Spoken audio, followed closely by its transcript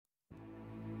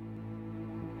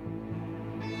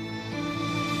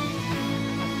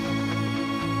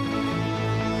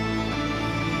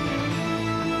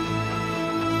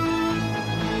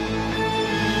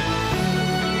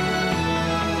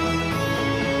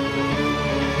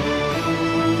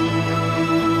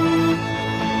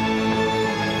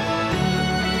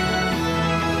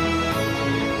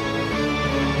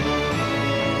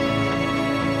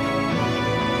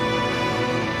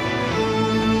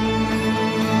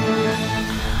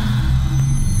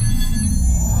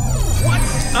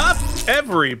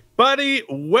everybody,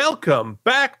 welcome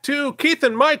back to Keith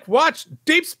and Mike Watch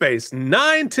Deep Space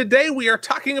Nine. Today we are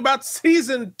talking about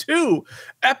Season 2,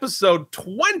 Episode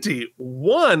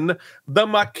 21, the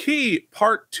Maquis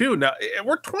Part 2. Now,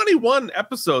 we're 21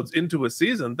 episodes into a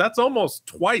season. That's almost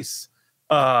twice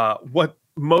what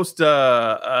most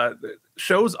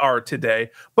shows are today,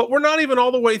 but we're not even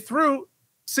all the way through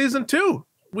Season 2.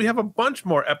 We have a bunch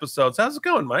more episodes. How's it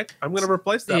going, Mike? I'm going to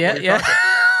replace that. Yeah.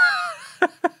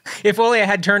 If only I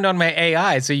had turned on my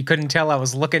AI so you couldn't tell I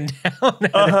was looking down. We're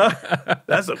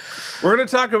going to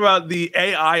talk about the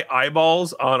AI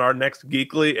eyeballs on our next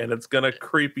Geekly, and it's going to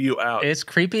creep you out. It's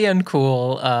creepy and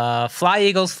cool. Fly,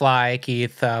 Eagles, fly,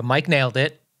 Keith. Mike nailed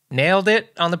it. Nailed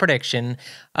it on the prediction.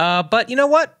 But you know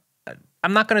what?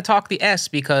 I'm not going to talk the S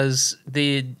because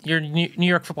your New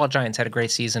York Football Giants had a great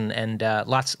season and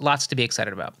lots to be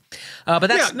excited about. But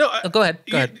that's go ahead.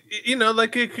 Go ahead. You know,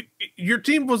 like your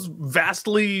team was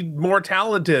vastly more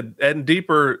talented and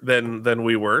deeper than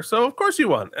we were, so of course you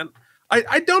won. And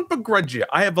I don't begrudge you.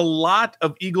 I have a lot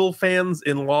of Eagle fans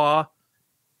in law,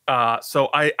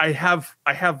 so I have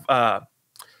a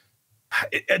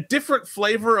different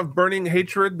flavor of burning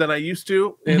hatred than I used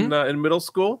to in middle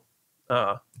school.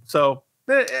 So.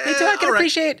 Me too. I can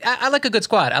appreciate. I like a good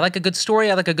squad. I like a good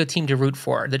story. I like a good team to root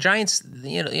for. The Giants,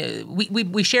 you know,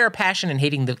 we share a passion in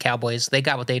hating the Cowboys. They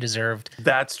got what they deserved.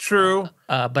 That's true.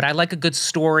 But I like a good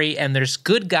story, and there's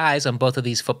good guys on both of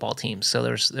these football teams. So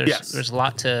there's a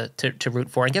lot to root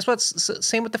for. And guess what?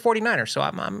 Same with the 49ers. So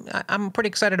I'm pretty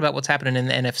excited about what's happening in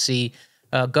the NFC.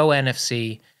 Go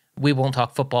NFC. We won't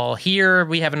talk football here.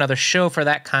 We have another show for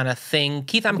that kind of thing.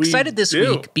 Keith, I'm excited this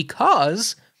week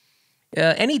because.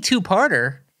 Any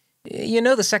two-parter, you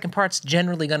know the second part's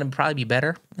generally going to probably be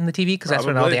better in the TV because that's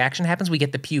when all the action happens. We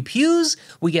get the pew-pews.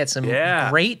 We get some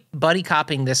great buddy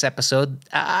copping this episode.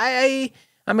 I'm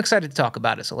excited to talk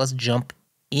about it, so let's jump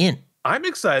in. I'm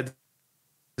excited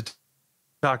to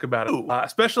talk about it,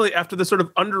 especially after the sort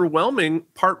of underwhelming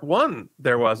part one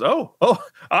there was. Oh,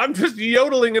 I'm just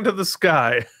yodeling into the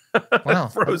sky. Wow.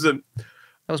 Frozen. That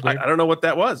was weird. I don't know what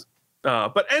that was.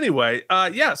 But anyway,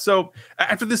 so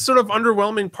after this sort of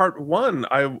underwhelming part one,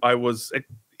 I was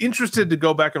interested to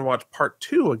go back and watch part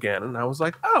two again. And I was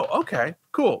like, oh, okay,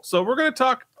 cool. So we're going to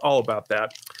talk all about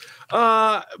that.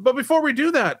 But before we do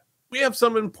that, we have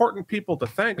some important people to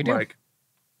thank, Mike.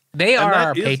 They are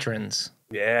our patrons.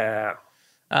 Yeah.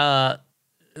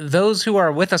 Those who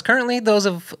are with us currently, those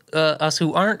of us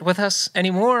who aren't with us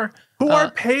anymore. Who are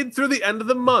paid through the end of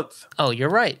the month. Oh, you're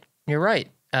right. You're right.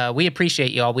 We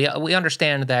appreciate y'all. We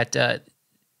understand that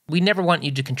we never want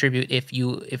you to contribute if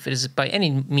it is by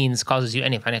any means causes you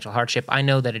any financial hardship. I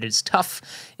know that it is tough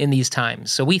in these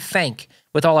times. So we thank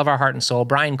with all of our heart and soul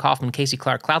Brian Kaufman, Casey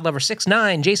Clark,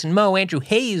 Cloudlover69, Jason Moe, Andrew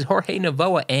Hayes, Jorge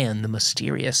Navoa, and the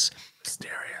mysterious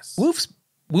Woofs.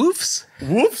 Woofs,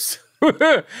 boot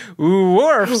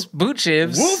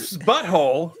shivs. Woof's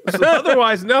butthole,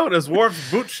 otherwise known as Worf's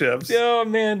boot shivs. Oh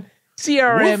man,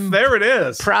 CRM. Woof, there it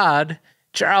is. Prod.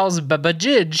 Charles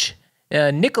Babajij,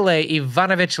 Nikolay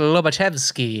Ivanovich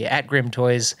Lobachevsky at Grim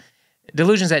Toys,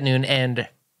 Delusions at Noon, and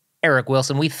Eric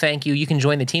Wilson. We thank you. You can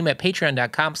join the team at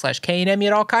patreon.com/KNM. You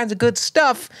get all kinds of good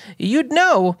stuff. You'd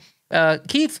know,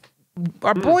 Keith,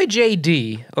 our boy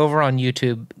JD over on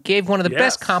YouTube gave one of the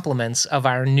best compliments of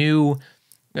our new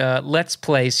Let's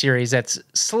Play series that's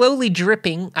slowly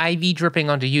dripping, IV dripping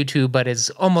onto YouTube, but is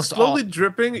almost slowly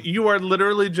dripping. You are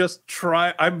literally just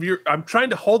I'm trying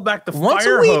to hold back the once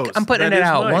fire a week. hose. I'm putting it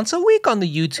out once a week on the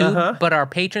YouTube, but our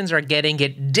patrons are getting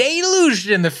it deluged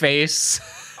in the face.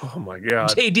 Oh my god!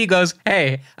 JD goes,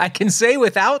 "Hey, I can say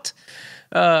without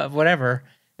whatever."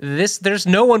 There's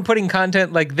no one putting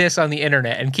content like this on the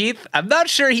internet. And Keith, I'm not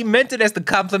sure he meant it as the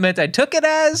compliment I took it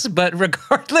as, but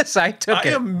regardless, I took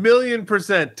it. I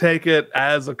 1,000,000% take it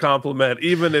as a compliment,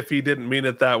 even if he didn't mean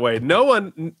it that way. No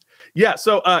one,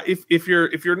 So if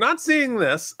you're not seeing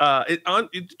this,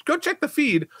 go check the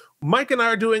feed. Mike and I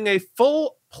are doing a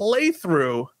full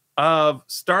playthrough of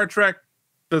Star Trek,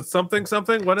 the something.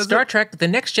 What is it? Star Trek: The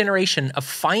Next Generation of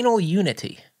Final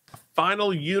Unity.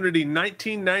 Final Unity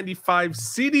 1995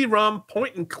 CD-ROM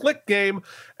point-and-click game,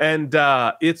 and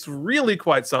it's really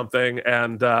quite something.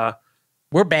 And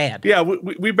we're bad. Yeah,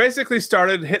 we basically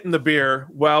started hitting the beer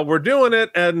while we're doing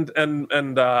it, and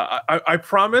I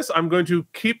promise I'm going to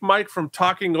keep Mike from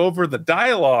talking over the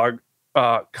dialogue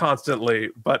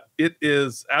constantly, but it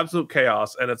is absolute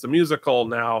chaos, and it's a musical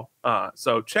now.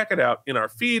 So check it out in our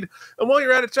feed, and while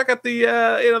you're at it, check out the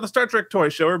the Star Trek toy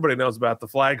show. Everybody knows about the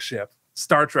flagship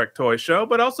Star Trek toy show,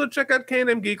 but also check out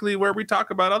K&M Geekly, where we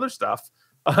talk about other stuff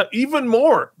even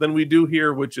more than we do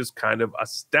here, which is kind of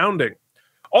astounding.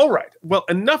 All right. Well,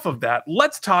 enough of that.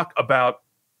 Let's talk about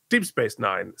Deep Space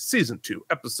Nine, Season 2,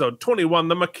 Episode 21,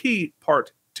 the Maquis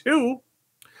Part 2,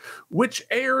 which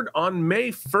aired on May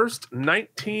 1st,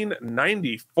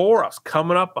 1994. I was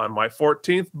coming up on my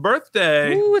 14th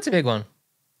birthday. Ooh, it's a big one.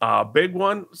 Big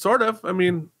one, sort of. I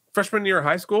mean, freshman year of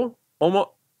high school, almost.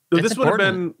 This would have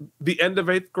been the end of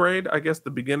 8th grade, I guess, the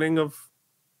beginning of,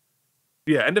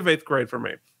 end of 8th grade for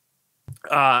me.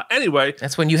 Anyway,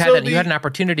 that's when you had you had an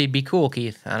opportunity to be cool,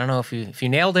 Keith. I don't know if you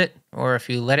nailed it or if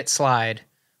you let it slide,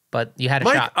 but you had a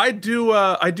shot. I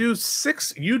do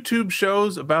 6 YouTube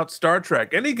shows about Star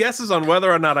Trek. Any guesses on whether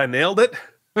or not I nailed it?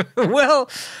 Well,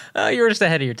 you were just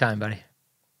ahead of your time, buddy.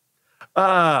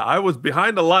 I was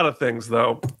behind a lot of things,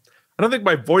 though. I don't think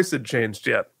my voice had changed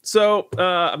yet, so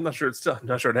I'm not sure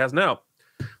it has now.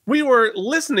 We were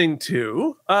listening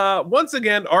to once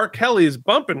again R. Kelly's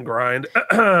Bump and Grind.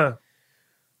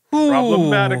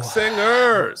 Problematic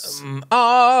singers.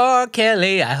 R.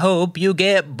 Kelly, I hope you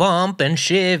get bump and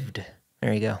shivved.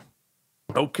 There you go.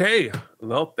 Okay,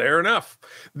 well, fair enough.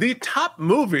 The top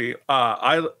movie,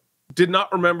 I did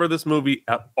not remember this movie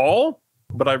at all,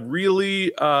 but I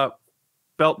really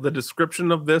felt the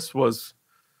description of this was.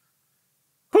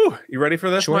 Whew, you ready for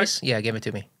this, Choice? Mike? Yeah, give it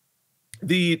to me.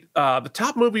 The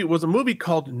top movie was a movie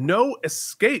called No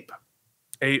Escape,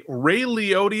 a Ray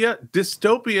Liotta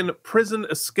dystopian prison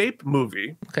escape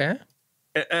movie. Okay.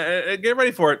 Get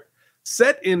ready for it.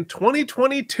 Set in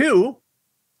 2022,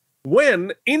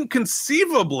 when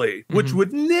inconceivably, which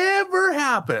would never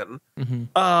happen,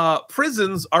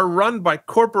 prisons are run by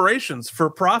corporations for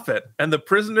profit, and the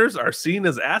prisoners are seen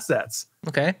as assets.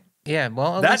 Okay. Yeah.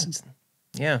 Well,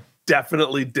 yeah.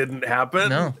 Definitely didn't happen.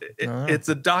 No. It's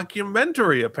a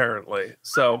documentary, apparently.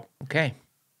 So, okay.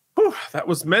 Whew, that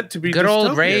was meant to be good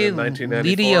old Ray in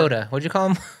 1994. Liotta. What'd you call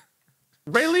him?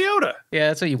 Ray Liotta. Yeah,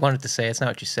 that's what you wanted to say. It's not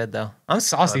what you said, though. I'm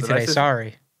saucy today.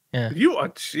 Sorry. Yeah. You are,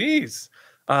 jeez.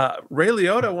 Ray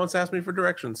Liotta once asked me for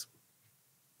directions.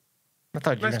 I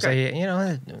thought you were going to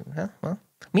say, well,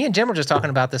 me and Jim were just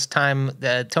talking about this time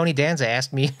that Tony Danza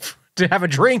asked me to have a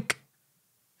drink.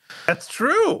 That's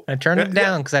true. I turned it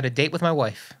down because I had a date with my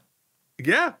wife.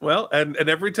 Yeah, well, and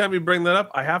every time you bring that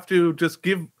up, I have to just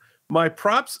give my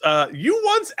props. You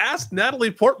once asked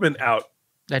Natalie Portman out.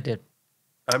 I did.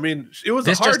 I mean, it was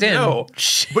a hard no.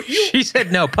 But she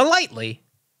said no politely.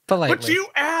 But you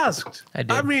asked. I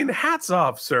did. I mean, hats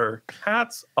off, sir.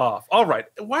 Hats off. All right.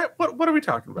 What are we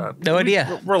talking about? No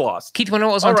idea. We're lost. Keith, when it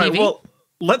was on TV? Well,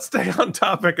 let's stay on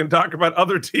topic and talk about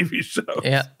other TV shows.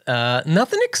 Yeah,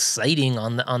 nothing exciting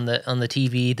on the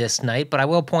TV this night, but I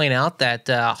will point out that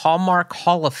Hallmark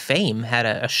Hall of Fame had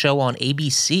a show on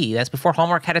ABC. That's before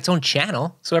Hallmark had its own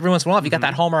channel. So every once in a while, if you got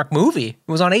that Hallmark movie,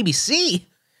 it was on ABC.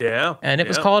 Yeah, and it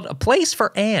was called A Place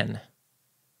for Anne.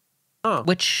 Huh.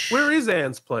 Where is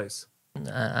Anne's place?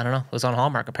 I don't know. It was on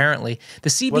Hallmark apparently.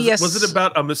 The CBS was it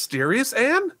about a mysterious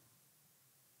Anne?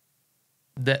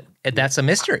 That's a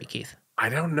mystery, Keith. I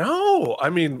don't know. I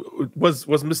mean, was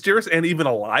Mysterious Anne even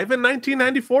alive in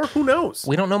 1994? Who knows?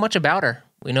 We don't know much about her.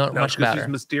 We know much about her. She's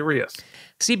mysterious.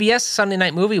 CBS Sunday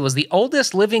night movie was The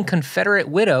Oldest Living Confederate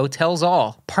Widow Tells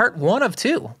All, Part 1 of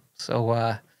 2.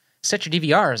 So set your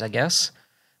DVRs, I guess.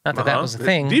 Not that that was the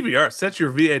thing. DVR, set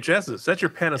your VHSs, set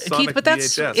your Panasonic Keith, but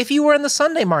that's VHS. If you were in the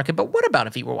Sunday market. But what about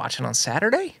if you were watching on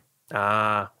Saturday?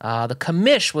 The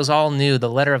Commish was all new, The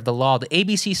Letter of the Law. The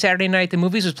ABC Saturday Night, the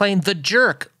movies was playing The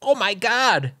Jerk. Oh my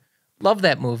God. Love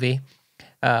that movie.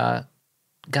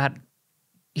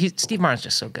 Steve Martin's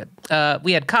just so good.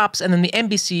 We had Cops, and then the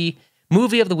NBC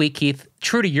movie of the week, Keith,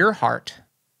 True to Your Heart.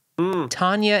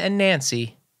 Tanya and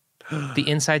Nancy, The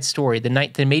Inside Story, the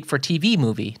made-for-TV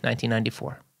movie,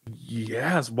 1994.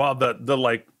 Yes, wow, the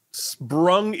like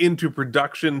sprung into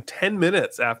production 10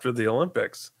 minutes after the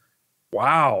Olympics.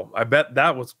 Wow, I bet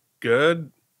that was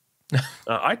good.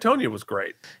 I, Tonya was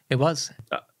great. It was.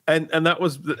 And that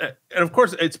was, and of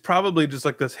course, it's probably just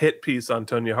like this hit piece on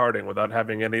Tonya Harding without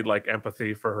having any like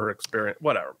empathy for her experience,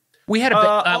 whatever. We had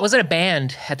was it a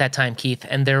band at that time, Keith?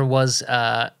 And there was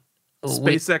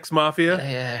SpaceX Mafia.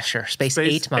 Yeah, sure. Space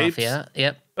 8 Mafia.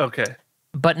 Yep. Okay.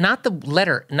 But not the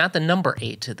number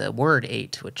 8, the word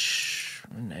 8, which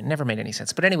never made any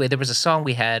sense. But anyway, there was a song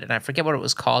we had, and I forget what it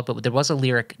was called, but there was a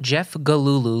lyric, Jeff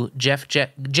Galooly,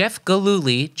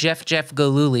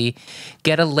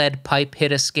 get a lead pipe,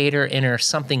 hit a skater in her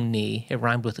something knee. It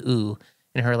rhymed with ooh.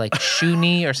 In her like shoe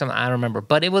knee or something. I don't remember.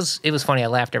 But it was funny. I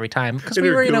laughed every time. Because we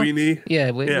were, knee.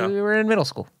 Yeah, we were in middle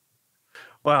school.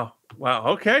 Wow.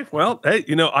 Okay. Well, hey,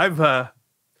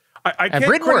 I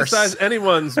can't criticize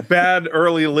anyone's bad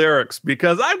early lyrics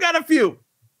because I've got a few.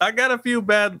 I got a few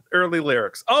bad early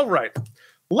lyrics. All right.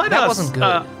 That wasn't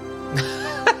good.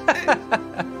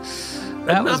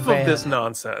 Enough of this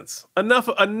nonsense.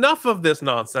 Enough of this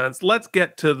nonsense. Let's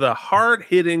get to the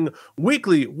hard-hitting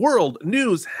weekly world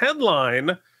news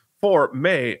headline for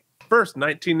May 1st,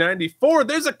 1994.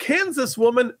 There's a Kansas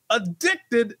woman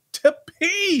addicted to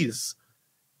peas.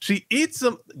 She eats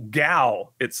them,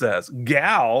 gal, it says.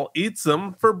 Gal eats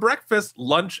them for breakfast,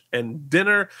 lunch, and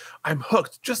dinner. I'm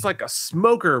hooked, just like a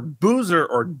smoker, boozer,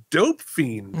 or dope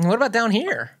fiend. What about down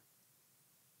here?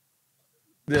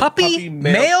 Puppy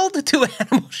mailed to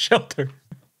animal shelter.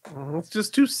 It's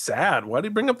just too sad. Why do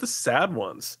you bring up the sad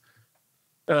ones?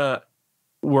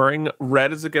 Wearing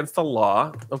red is against the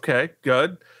law. Okay,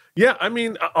 good. Yeah, I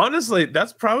mean, honestly,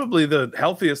 that's probably the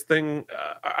healthiest thing.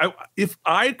 If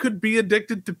I could be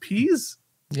addicted to peas,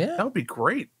 yeah, that would be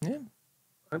great. Yeah,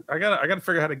 I gotta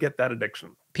figure out how to get that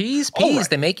addiction. Peas, right.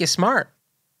 They make you smart.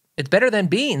 It's better than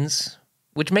beans,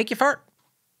 which make you fart.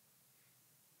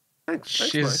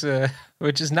 Thanks,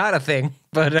 which is not a thing,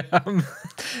 but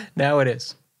now it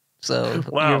is. So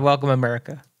wow. You're welcome,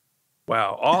 America.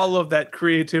 Wow, all of that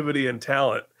creativity and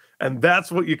talent, and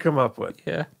that's what you come up with.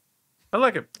 Yeah. I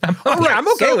like it. I'm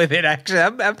okay with it. Actually,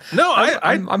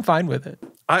 I'm fine with it.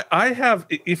 I have.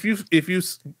 If you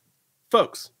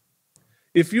folks,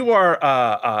 if you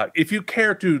are, if you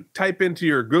care to type into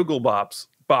your Google box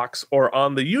or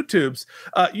on the YouTubes,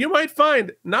 you might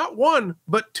find not one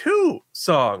but 2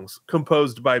 songs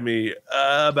composed by me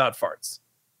about farts.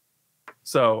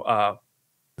 So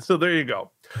there you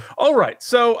go. All right.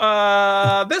 So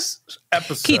this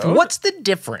episode, Keith, what's the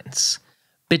difference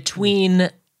between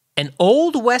an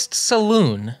Old West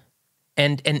saloon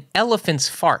and an elephant's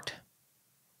fart?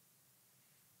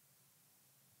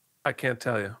 I can't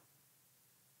tell you.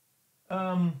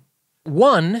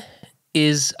 One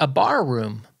is a bar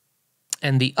room,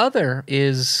 and the other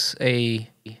is a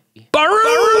barroom.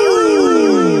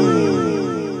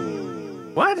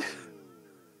 What?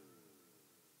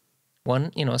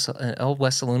 One, an Old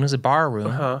West saloon is a bar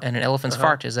room, and an elephant's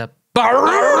fart is a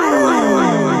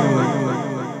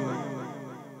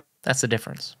That's the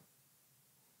difference.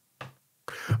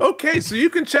 Okay, so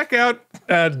you can check out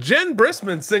Jen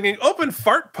Brisman singing "Open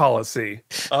Fart Policy"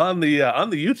 on the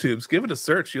YouTubes. Give it a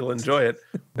search; you'll enjoy it.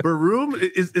 Baroom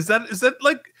is that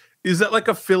like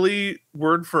a Philly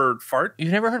word for fart?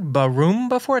 You've never heard baroom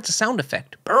before? It's a sound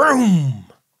effect. Baroom.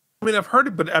 I mean, I've heard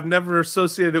it, but I've never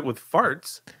associated it with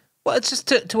farts. Well, it's just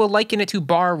to liken it to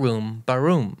bar room.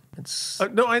 Baroom. It's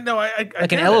no, I know. I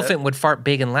like an elephant would fart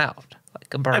big and loud.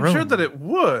 Like a baroom. I'm sure that it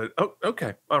would. Oh,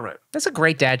 okay. All right. That's a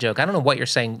great dad joke. I don't know what you're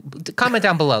saying. Comment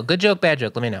down below. Good joke, bad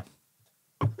joke. Let me know.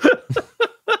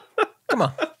 Come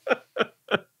on.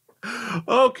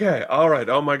 Okay. All right.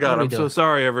 Oh my God. I'm so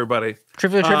sorry, everybody.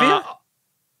 Trivia?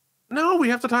 No, we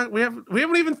have to talk. We haven't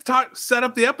even set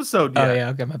up the episode yet. Oh yeah.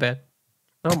 Okay. My bad.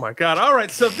 Oh my God. All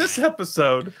right. So this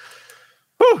episode,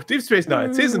 Deep Space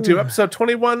Nine, Season 2, Episode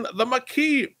 21, The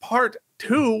Maquis, Part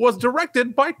 2, was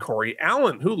directed by Corey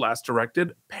Allen, who last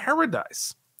directed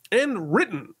Paradise, and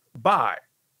written by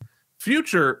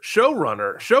future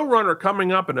showrunner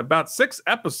coming up in about 6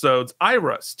 episodes,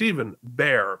 Ira Stephen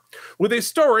Behr, with a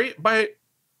story by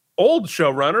old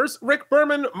showrunners Rick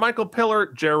Berman, Michael Piller,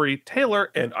 Jerry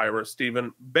Taylor, and Ira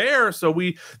Stephen Behr. So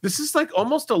this is like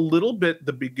almost a little bit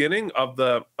the beginning of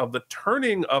the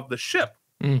turning of the ship.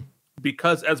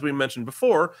 Because, as we mentioned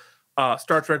before,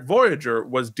 Star Trek Voyager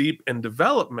was deep in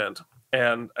development,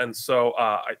 and so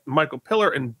Michael Piller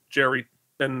and Jerry,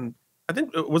 and I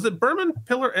think was it Berman,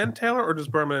 Piller, and Taylor, or just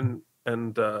Berman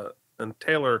and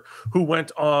Taylor, who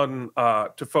went on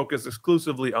to focus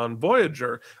exclusively on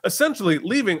Voyager, essentially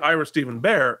leaving Ira Stephen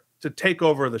Behr to take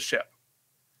over the ship.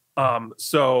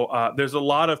 So there's a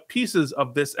lot of pieces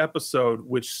of this episode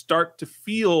which start to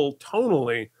feel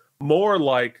tonally more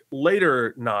like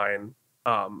later 9,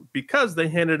 because they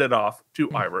handed it off to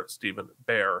Ira Stephen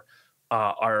Behr,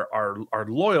 our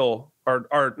loyal, our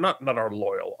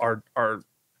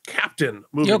captain.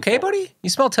 You okay, forward. buddy? You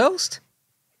smell toast?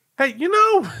 Hey,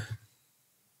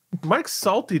 Mike's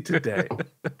salty today.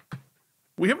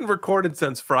 We haven't recorded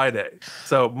since Friday,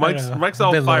 so Mike's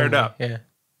all fired up. Yeah,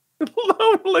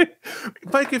 lonely,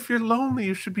 Mike. If you're lonely,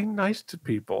 you should be nice to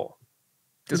people.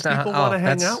 Because people want to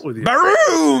hang out with you.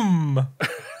 Baroom!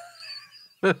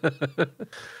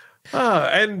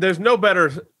 And there's no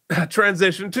better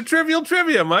transition to trivial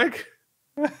trivia, Mike.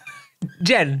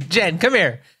 Jen, come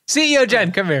here. CEO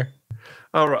Jen, come here.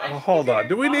 All right, hold on.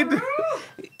 Do we need to...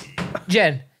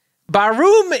 Jen,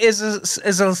 baroom is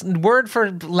a word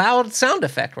for loud sound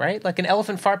effect, right? Like an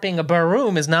elephant fart being a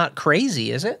baroom is not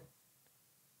crazy, is it?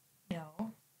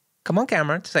 No. Come on,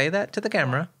 camera. Say that to the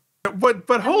camera. But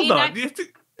hold on.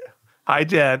 Hi,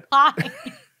 Jen. Hi.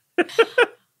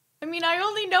 mean, I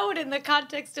only know it in the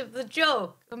context of the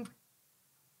joke.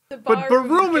 But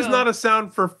baroom is not a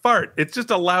sound for fart. It's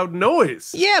just a loud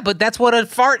noise. Yeah, but that's what a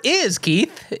fart is,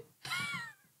 Keith.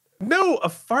 No, a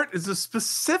fart is a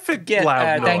specific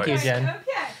loud noise. Thank you, Jen.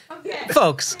 Okay.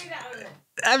 Folks,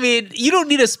 I mean, you don't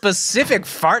need a specific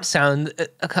fart sound.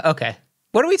 Okay.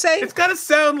 What do we say? It's got to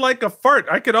sound like a fart.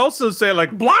 I could also say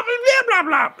like blah, blah, blah, blah,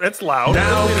 blah. That's loud.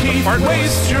 Now, Keith,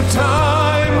 waste your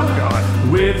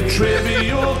time with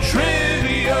trivial trivia.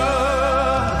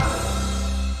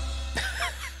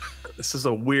 This is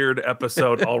a weird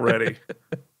episode already.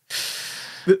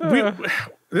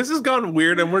 This has gone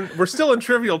weird, and we're still in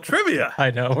trivial trivia. I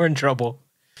know, we're in trouble.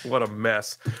 What a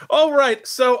mess. All right,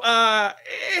 so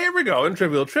here we go in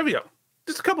trivial trivia.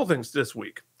 Just a couple things this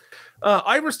week.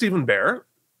 Ira Stephen Behr,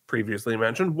 previously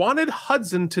mentioned, wanted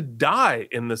Hudson to die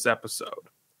in this episode,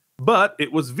 but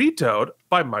it was vetoed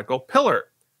by Michael Piller.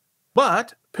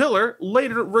 But Piller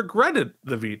later regretted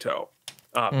the veto.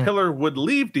 Piller would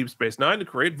leave Deep Space Nine to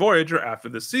create Voyager after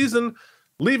the season,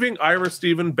 leaving Ira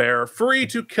Stephen Behr free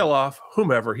to kill off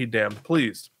whomever he damned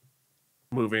pleased.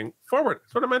 Moving forward,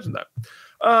 sort of mentioned that.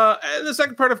 And the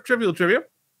second part of trivial trivia,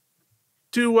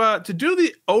 to do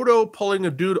the Odo pulling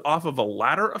a dude off of a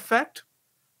ladder effect,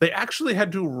 they actually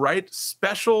had to write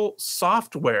special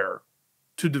software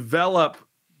to develop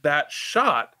that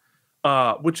shot,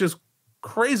 which is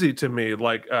crazy to me.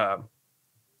 Like,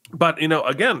 but you know,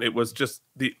 again, it was just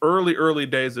the early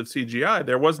days of CGI.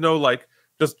 There was no like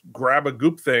just grab a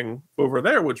goop thing over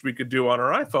there, which we could do on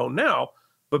our iPhone now.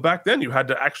 But back then, you had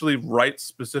to actually write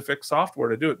specific software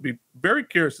to do it. Be very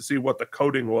curious to see what the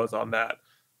coding was on that.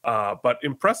 But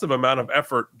impressive amount of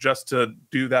effort just to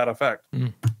do that effect.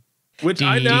 Which Deep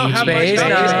I now have Space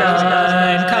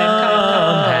Nine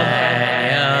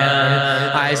companion.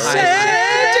 I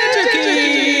said to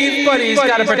Keith, but he's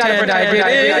got to pretend I did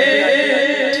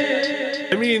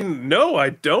it. I mean, no, I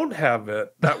don't have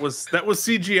it. That was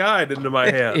CGI'd into my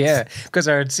hands. Yeah, because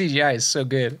our CGI is so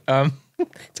good.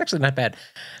 It's actually not bad.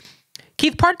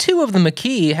 Keith, part 2 of the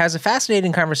Maquis has a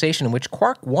fascinating conversation in which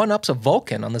Quark one-ups a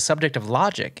Vulcan on the subject of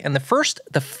logic, and the first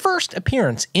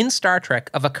appearance in Star Trek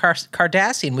of a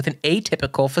Cardassian with an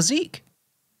atypical physique.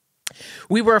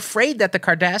 We were afraid that the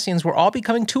Cardassians were all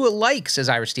becoming too alike, says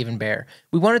Ira Stephen Behr.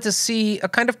 We wanted to see a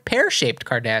kind of pear-shaped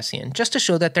Cardassian, just to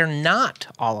show that they're not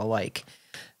all alike.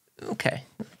 Okay,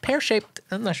 pear-shaped,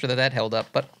 I'm not sure that held up,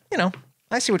 but, you know,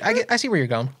 I see where you're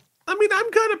going. I mean,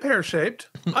 I'm kind of pear-shaped.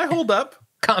 I hold up.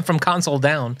 From console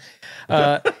down.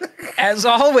 As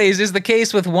always is the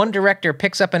case with one director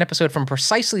picks up an episode from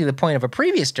precisely the point of a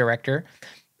previous director,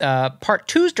 Part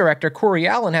 2's director, Corey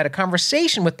Allen, had a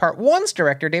conversation with Part 1's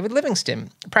director, David Livingston.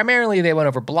 Primarily, they went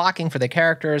over blocking for the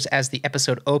characters as the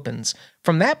episode opens.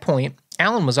 From that point,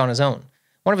 Allen was on his own.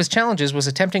 One of his challenges was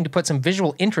attempting to put some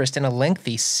visual interest in a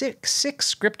lengthy six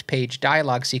script-page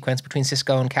dialogue sequence between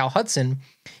Sisko and Cal Hudson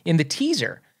in the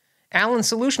teaser. Allen's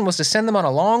solution was to send them on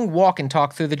a long walk and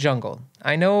talk through the jungle.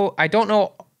 I don't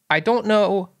know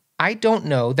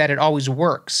that it always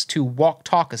works to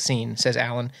walk-talk a scene, says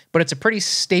Allen, but it's a pretty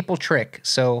staple trick,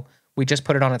 so we just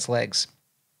put it on its legs.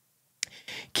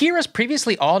 Kira's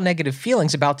previously all-negative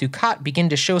feelings about Dukat begin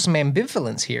to show some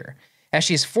ambivalence here, as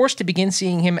she is forced to begin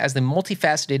seeing him as the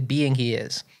multifaceted being he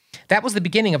is. That was the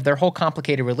beginning of their whole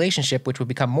complicated relationship, which would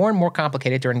become more and more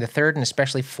complicated during the third and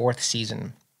especially fourth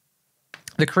season.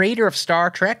 The creator of Star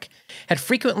Trek had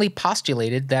frequently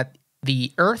postulated that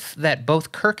the Earth that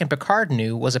both Kirk and Picard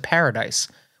knew was a paradise,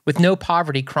 with no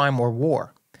poverty, crime, or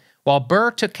war. While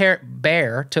Behr took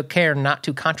care not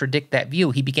to contradict that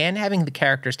view, he began having the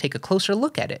characters take a closer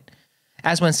look at it,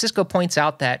 as when Sisko points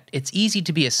out that it's easy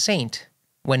to be a saint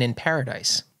when in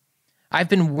paradise. I've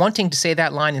been wanting to say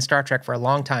that line in Star Trek for a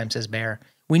long time, says Behr.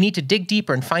 We need to dig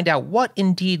deeper and find out what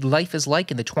indeed life is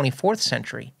like in the 24th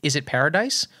century. Is it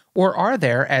paradise? Or are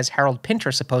there, as Harold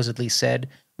Pinter supposedly said,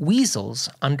 weasels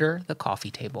under the coffee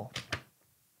table?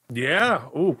 Yeah.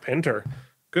 Ooh, Pinter.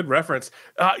 Good reference.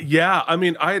 Yeah, I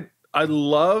mean, I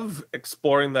love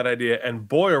exploring that idea, and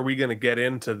boy, are we going to get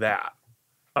into that.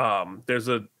 There's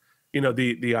the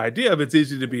idea of it's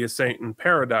easy to be a saint in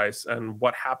paradise, and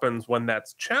what happens when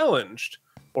that's challenged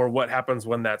or what happens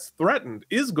when that's threatened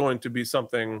is going to be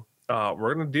something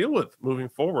we're going to deal with moving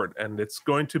forward, and it's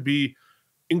going to be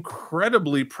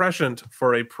incredibly prescient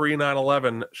for a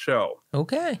pre-9/11 show.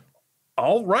 Okay.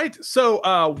 All right. So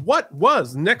what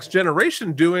was Next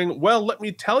Generation doing? Well, let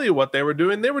me tell you what they were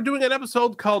doing. They were doing an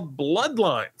episode called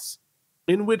Bloodlines,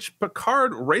 in which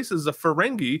Picard races a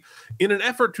Ferengi in an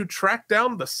effort to track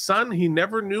down the son he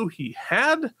never knew he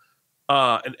had.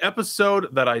 An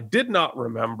episode that I did not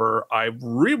remember. I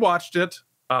rewatched it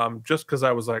just because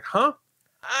I was like, huh?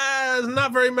 is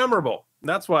not very memorable.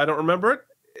 That's why I don't remember it.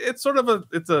 It's sort of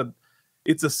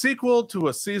it's a sequel to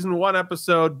a season 1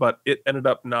 episode, but it ended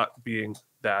up not being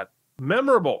that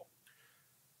memorable.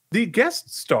 The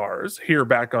guest stars here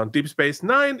back on Deep Space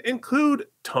Nine include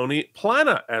Tony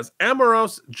Plana as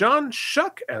Amoros, John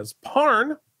Shuck as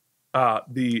Parn,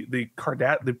 the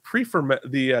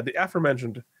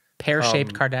aforementioned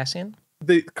pear-shaped Cardassian,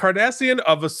 the Cardassian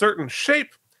of a certain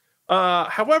shape.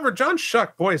 However, John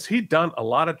Shuck, boy, has he done a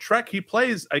lot of Trek. He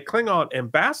plays a Klingon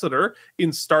ambassador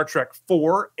in Star Trek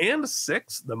 4 and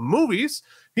 6, the movies.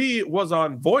 He was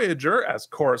on Voyager as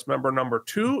chorus member number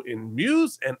 2 in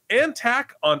Muse, and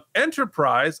Antak on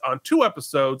Enterprise on 2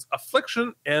 episodes,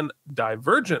 Affliction and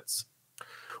Divergence.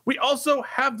 We also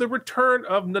have the return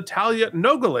of Natalia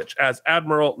Nogalich as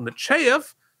Admiral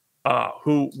Nechayev,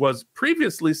 who was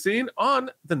previously seen on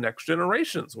The Next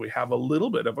Generation. So we have a little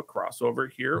bit of a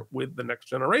crossover here with The Next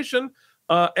Generation.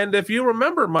 And if you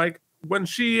remember, Mike, when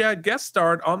she guest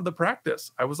starred on The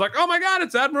Practice, I was like, oh my God,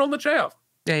 it's Admiral Nechayev.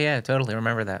 Yeah, totally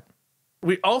remember that.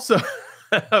 We also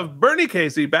have Bernie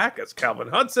Casey back as Calvin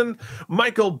Hudson,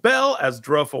 Michael Bell as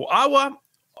Drofo Awa,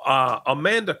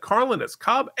 Amanda Carlin as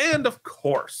Cobb, and of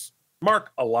course,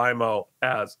 Marc Alaimo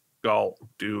as Gul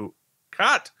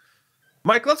Dukat.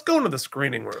 Mike, let's go into the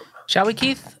screening room. Shall we,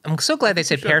 Keith? I'm so glad they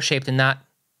said pear-shaped and not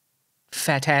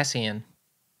Fatassian.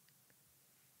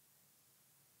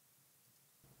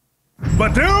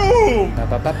 Badoom!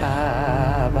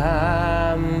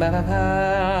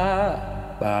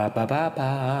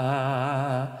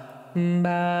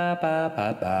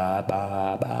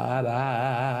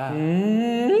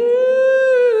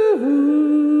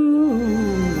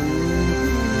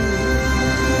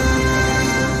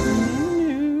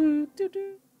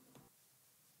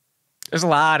 There's a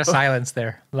lot of silence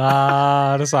there. A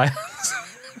lot of silence.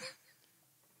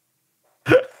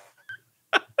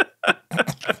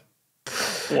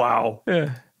 Wow.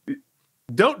 Yeah.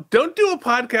 Don't do a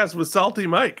podcast with Salty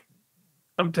Mike.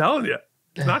 I'm telling you.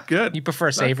 It's not good. You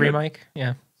prefer Savory Mike?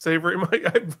 Yeah. Savory Mike?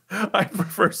 I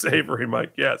prefer Savory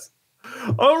Mike, yes.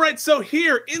 All right, so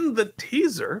here in the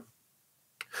teaser,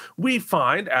 we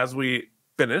find, as we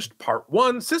finished part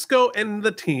 1, Sisko and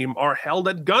the team are held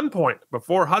at gunpoint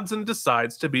before Hudson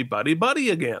decides to be buddy-buddy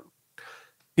again.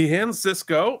 He hands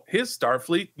Sisko his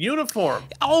Starfleet uniform.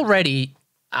 Already,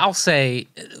 I'll say,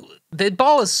 the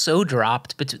ball is so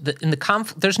dropped.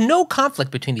 There's no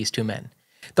conflict between these two men.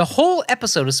 The whole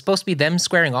episode is supposed to be them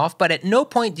squaring off, but at no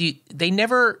point you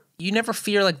never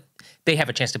fear like they have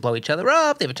a chance to blow each other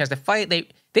up. They have a chance to fight.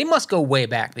 They must go way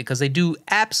back because they do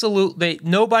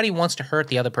nobody wants to hurt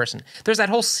the other person. There's that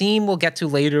whole scene we'll get to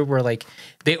later where like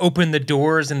they open the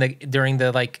doors during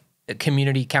the like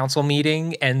community council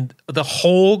meeting and the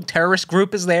whole terrorist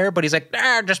group is there, but he's like,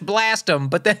 just blast them,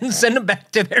 but then send them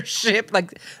back to their ship.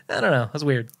 Like, I don't know. That's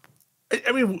weird.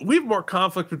 I mean, we have more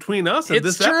conflict between us in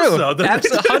this true. episode. That's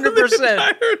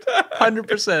 100%.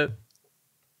 100%.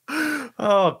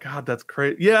 Oh, God, that's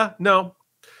crazy. Yeah, no.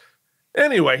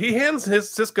 Anyway, he hands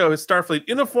Sisko his Starfleet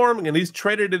uniform, and he's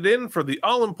traded it in for the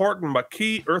all-important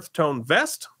Maquis Earth Tone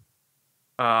vest.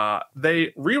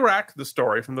 They re-rack the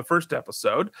story from the first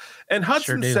episode, and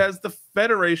Hudson says the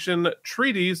Federation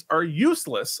treaties are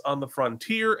useless on the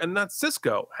frontier, and that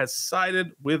Sisko has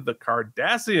sided with the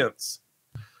Cardassians.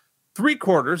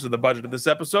 3/4 of the budget of this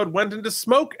episode went into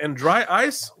smoke and dry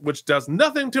ice, which does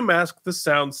nothing to mask the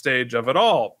soundstage of it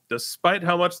all, despite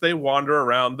how much they wander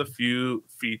around the few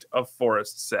feet of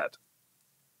forest set.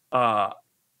 Yeah,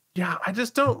 I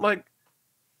just don't like.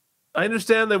 I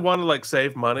understand they want to like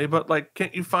save money, but like,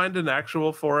 can't you find an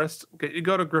actual forest? Can't you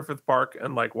go to Griffith Park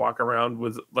and like walk around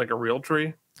with like a real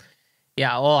tree?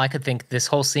 Yeah, well, I could think this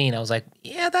whole scene. I was like,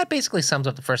 yeah, that basically sums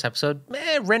up the first episode.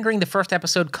 Rendering the first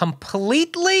episode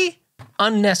completely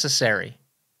unnecessary.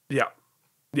 Yeah.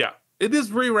 It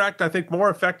is re-racked, I think, more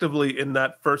effectively in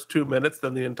that first 2 minutes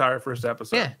than the entire first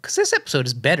episode. Yeah, because this episode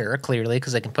is better, clearly,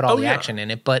 because they can put all the action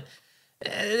in it. But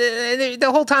the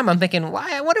whole time I'm thinking,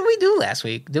 why? What did we do last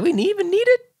week? Did we even need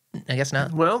it? I guess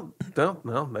not. Well,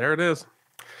 no, there it is.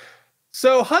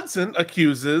 So Hudson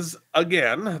accuses,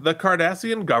 again, the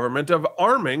Cardassian government of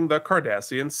arming the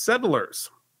Cardassian settlers.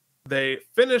 They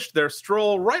finished their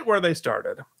stroll right where they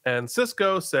started, and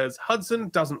Sisko says Hudson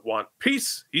doesn't want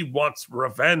peace, he wants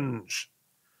revenge.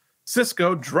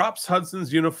 Sisko drops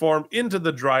Hudson's uniform into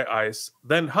the dry ice,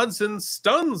 then Hudson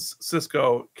stuns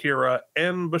Sisko, Kira,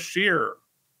 and Bashir.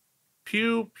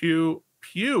 Pew, pew,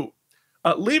 pew.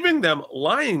 Leaving them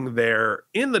lying there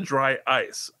in the dry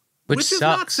ice. Which is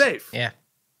not safe. Yeah.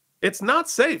 It's not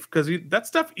safe because that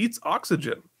stuff eats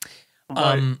oxygen.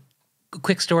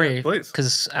 quick story,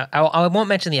 because I won't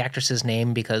mention the actress's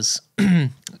name because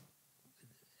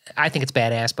I think it's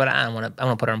badass, but I don't want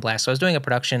to put her on blast. So I was doing a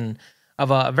production of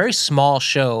a very small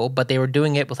show, but they were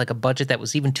doing it with like a budget that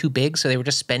was even too big, so they were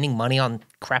just spending money on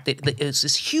crap. It was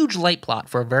this huge light plot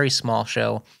for a very small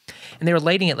show, and they were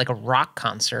lighting it like a rock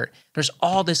concert. There's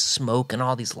all this smoke and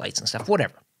all these lights and stuff,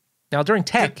 whatever. Now during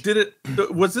tech,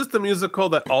 was this the musical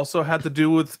that also had to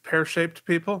do with pear-shaped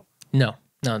people? No,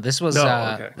 this was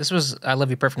this was I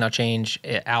Love You Perfect Now Change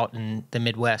out in the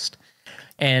Midwest,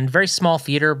 and very small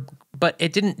theater, but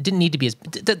it didn't need to be as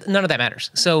none of that matters.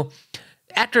 So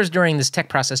actors during this tech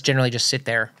process generally just sit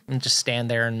there and just stand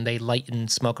there and they light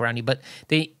and smoke around you, but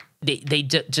they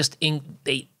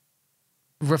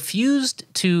refused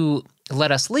to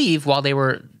let us leave while they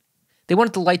wanted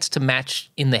the lights to match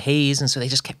in the haze, and so they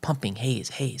just kept pumping haze,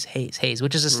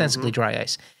 which is ostensibly dry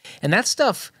ice. And that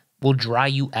stuff will dry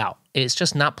you out. It's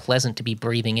just not pleasant to be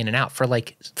breathing in and out for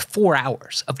like 4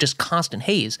 hours of just constant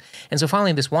haze. And so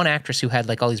finally this one actress who had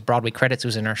like all these Broadway credits who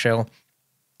was in our show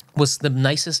was the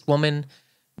nicest woman,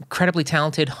 incredibly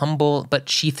talented, humble, but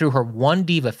she threw her one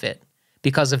diva fit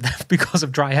because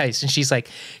of dry ice. And she's like,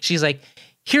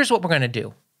 here's what we're going to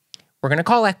do. We're going to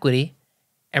call equity,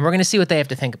 and we're going to see what they have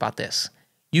to think about this.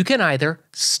 You can either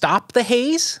stop the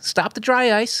haze, stop the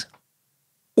dry ice,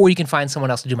 or you can find someone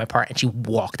else to do my part. And she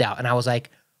walked out. And I was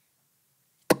like,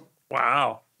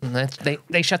 wow. And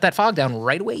they shut that fog down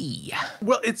right away.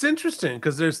 Well, it's interesting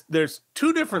because there's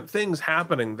two different things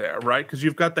happening there, right? Because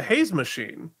you've got the haze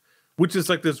machine, which is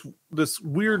like this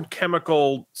weird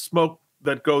chemical smoke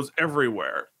that goes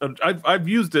everywhere. And I've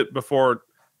used it before.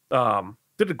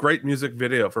 Did a great music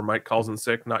video for Mike Calls in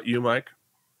Sick, Not You, Mike,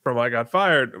 from I Got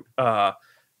Fired,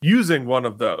 using one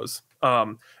of those.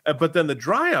 But then the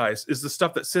dry ice is the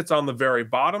stuff that sits on the very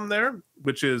bottom there,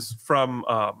 which is from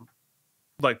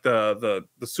like the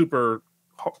super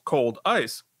cold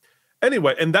ice.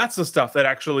 Anyway, and that's the stuff that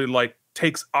actually like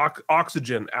takes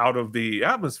oxygen out of the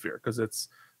atmosphere because it's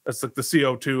like the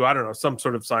CO2. I don't know, some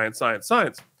sort of science.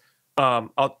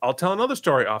 I'll tell another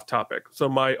story off topic. So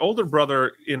my older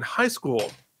brother in high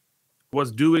school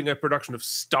was doing a production of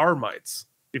Star Mites,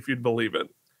 if you'd believe it.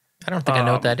 I don't think I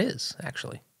know what that is,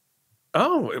 actually.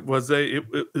 Oh, it was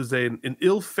an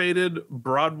ill-fated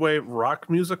Broadway rock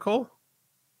musical.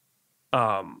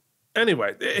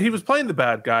 Anyway, he was playing the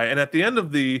bad guy, and at the end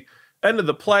of the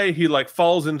play, he like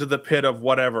falls into the pit of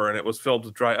whatever, and it was filled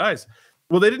with dry ice.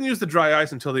 Well, they didn't use the dry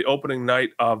ice until the opening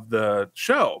night of the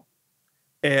show.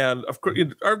 And of course,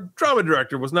 our drama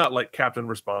director was not like Captain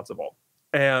Responsible.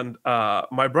 And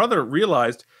my brother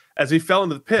realized as he fell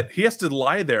into the pit, he has to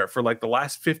lie there for like the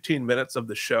last 15 minutes of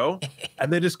the show.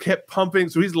 And they just kept pumping.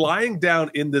 So he's lying down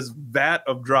in this vat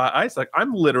of dry ice. Like,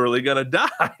 I'm literally going to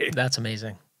die. That's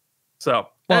amazing. So,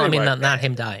 well, anyway. I mean, not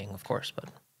him dying, of course, but.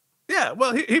 Yeah,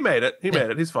 well, he made it. He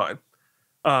made it. He's fine.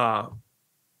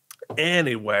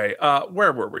 Anyway,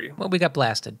 where were we? Well, we got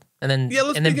blasted. And then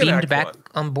beamed back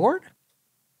on board?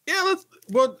 Yeah,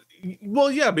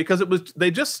 yeah, because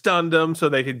they just stunned him so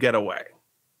they could get away.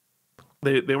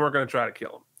 They weren't going to try to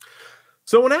kill him.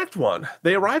 So in Act 1,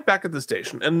 they arrive back at the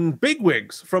station, and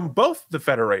bigwigs from both the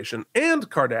Federation and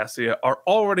Cardassia are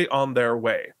already on their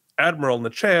way. Admiral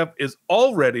Nechayev is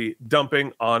already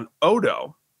dumping on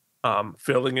Odo,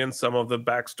 filling in some of the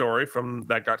backstory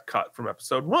that got cut from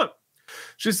Episode 1.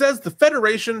 She says the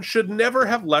Federation should never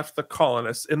have left the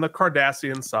colonists in the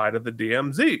Cardassian side of the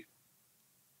DMZ.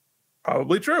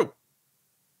 Probably true.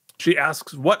 She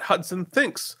asks what Hudson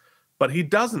thinks, but he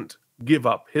doesn't give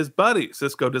up his buddy.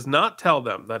 Sisko does not tell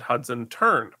them that Hudson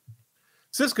turned.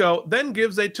 Sisko then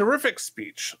gives a terrific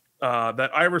speech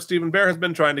that Ira Stephen Behr has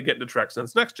been trying to get into Trek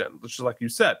since Next Gen, which is like you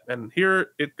said, and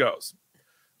here it goes.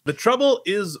 The trouble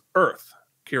is Earth,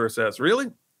 Kira says.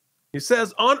 Really? He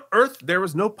says, on Earth there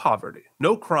is no poverty,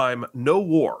 no crime, no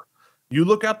war. You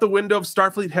look out the window of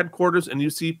Starfleet headquarters and you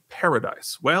see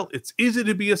paradise. Well, it's easy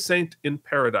to be a saint in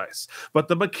paradise, but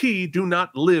the Maquis do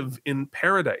not live in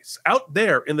paradise. Out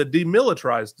there in the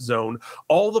demilitarized zone,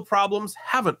 all the problems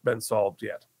haven't been solved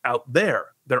yet. Out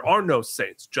there are no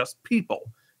saints, just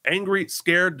people. Angry,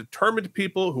 scared, determined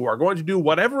people who are going to do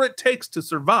whatever it takes to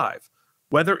survive,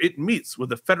 whether it meets with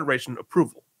the Federation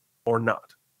approval or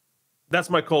not. That's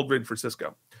my cold read for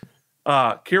Sisko.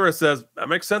 Kira says, that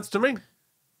makes sense to me.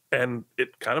 And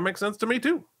it kind of makes sense to me,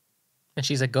 too. And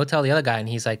she's like, go tell the other guy. And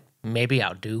he's like, maybe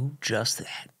I'll do just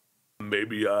that.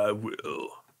 Maybe I will.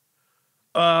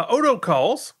 Odo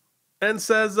calls and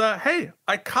says, hey,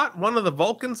 I caught one of the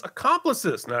Vulcan's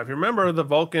accomplices. Now, if you remember, the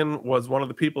Vulcan was one of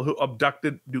the people who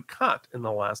abducted Dukat in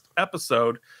the last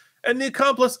episode. And the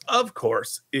accomplice, of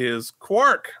course, is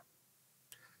Quark.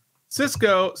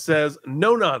 Cisco says,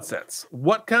 no nonsense.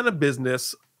 What kind of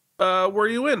business were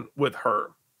you in with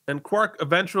her? And Quark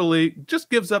eventually just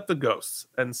gives up the ghosts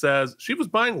and says she was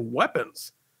buying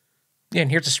weapons. Yeah,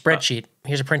 and here's a spreadsheet.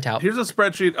 Here's a printout. Here's a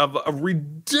spreadsheet of a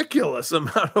ridiculous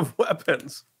amount of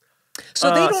weapons. So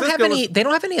they don't have any. They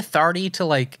don't have any authority to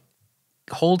like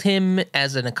hold him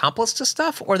as an accomplice to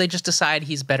stuff, or they just decide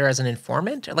he's better as an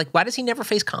informant. Like, why does he never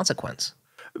face consequence?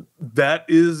 That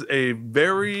is a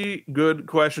very good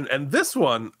question. And this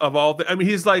one of all, I mean,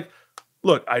 he's like,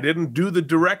 look, I didn't do the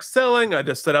direct selling. I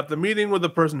just set up the meeting with the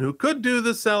person who could do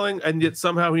the selling, and yet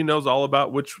somehow he knows all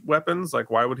about which weapons. Like,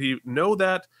 why would he know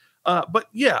that? But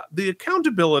yeah, the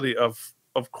accountability of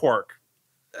Quark,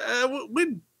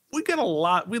 we get a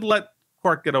lot. We let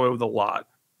Quark get away with a lot.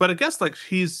 But I guess like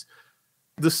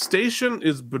the station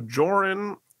is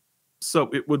Bajoran, so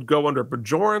it would go under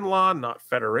Bajoran law, not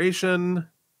Federation.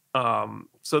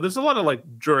 So there's a lot of like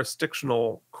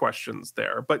jurisdictional questions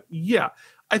there. But yeah,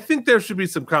 I think there should be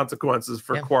some consequences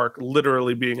for Quark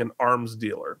literally being an arms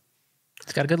dealer.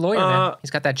 He's got a good lawyer, man. He's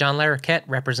got that John Larroquette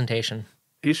representation.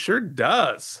 He sure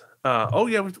does. Oh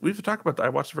yeah, we've talked about that. I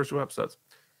watched the first 2 episodes.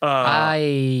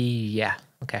 Yeah.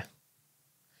 Okay.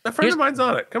 A friend of mine's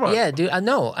on it. Come on. Yeah, dude. I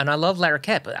know, and I love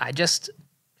Larroquette, but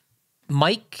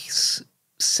Mike's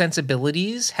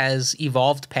sensibilities has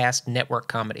evolved past network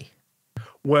comedy.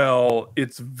 Well,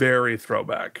 it's very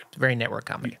throwback. It's very network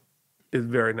comedy. It's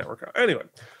very network comedy. Anyway,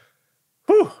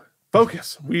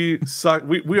 focus. We suck.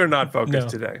 We are not focused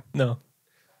today. No.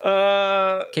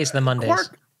 Case of the Mondays.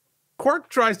 Quark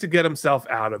tries to get himself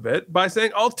out of it by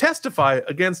saying, I'll testify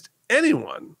against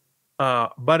anyone.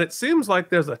 But it seems like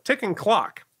there's a ticking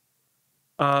clock.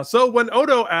 So when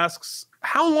Odo asks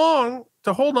how long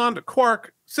to hold on to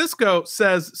Quark, Cisco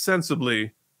says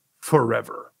sensibly,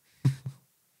 forever.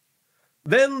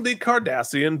 Then the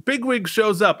Cardassian bigwig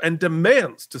shows up and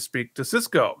demands to speak to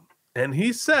Cisco. And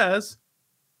he says,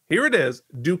 here it is,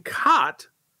 Dukat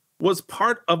was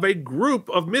part of a group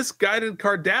of misguided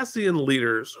Cardassian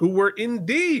leaders who were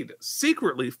indeed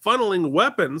secretly funneling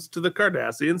weapons to the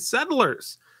Cardassian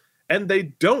settlers. And they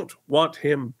don't want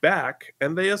him back,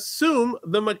 and they assume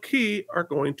the Maquis are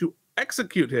going to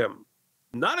execute him.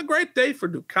 Not a great day for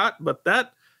Dukat, but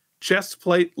that chest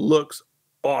plate looks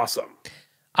awesome.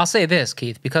 I'll say this,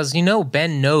 Keith, because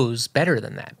Ben knows better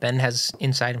than that. Ben has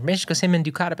inside information because him and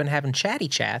Dukat have been having chatty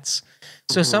chats.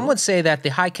 So some would say that the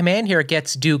high command here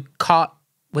gets Duke caught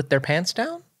with their pants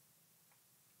down?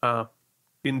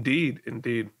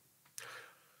 Indeed.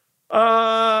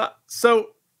 So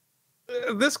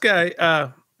this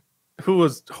guy, who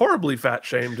was horribly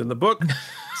fat-shamed in the book,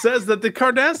 says that the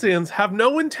Cardassians have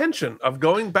no intention of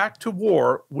going back to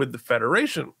war with the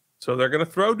Federation. So they're going to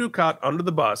throw Dukat under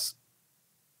the bus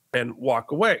and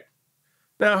walk away.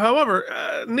 Now,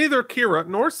 however, neither Kira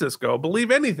nor Cisco believe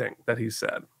anything that he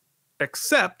said,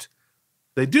 except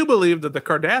they do believe that the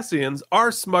Cardassians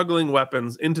are smuggling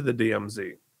weapons into the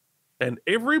DMZ. And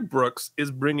Avery Brooks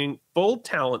is bringing full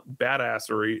talent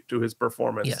badassery to his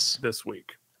performance this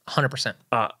week. 100%.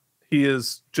 He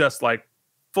is just like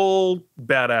full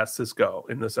badass Cisco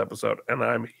in this episode, and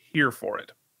I'm here for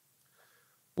it.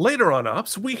 Later on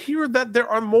Ups, we hear that there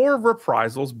are more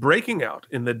reprisals breaking out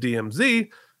in the DMZ,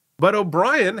 but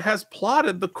O'Brien has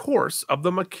plotted the course of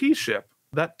the Maquis ship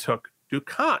that took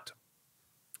Dukat.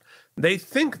 They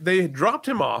think they dropped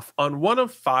him off on one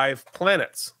of 5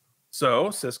 planets.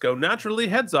 So Cisco naturally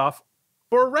heads off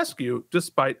for a rescue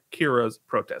despite Kira's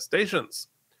protestations.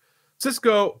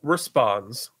 Cisco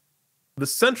responds, the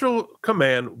Central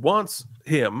Command wants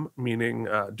him, meaning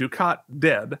Dukat,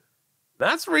 dead.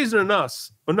 That's reason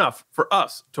enough for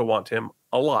us to want him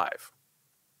alive.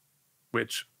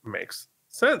 Which makes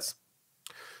sense.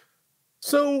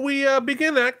 So we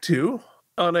begin Act 2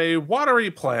 on a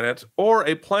watery planet, or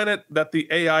a planet that the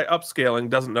AI upscaling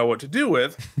doesn't know what to do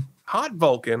with. Hot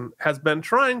Vulcan has been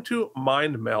trying to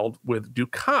mind meld with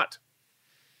Dukat.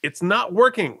 It's not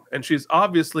working, and she's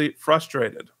obviously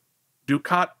frustrated.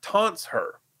 Dukat taunts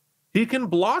her. He can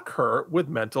block her with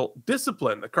mental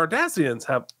discipline. The Cardassians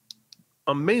have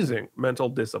amazing mental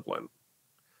discipline.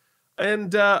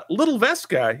 And Little Vest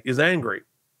Guy is angry.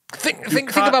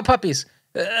 Think about puppies.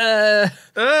 Think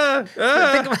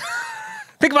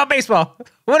about baseball.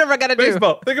 Whatever I got to do.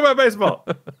 Think about baseball.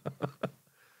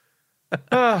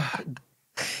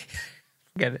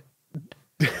 Get it.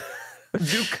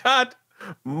 Dukat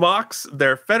mocks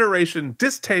their Federation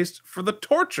distaste for the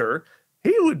torture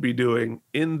he would be doing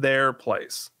in their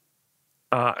place.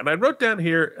 And I wrote down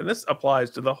here, and this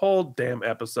applies to the whole damn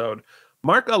episode,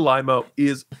 Marc Alaimo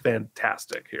is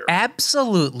fantastic here.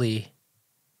 Absolutely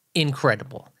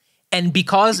incredible. And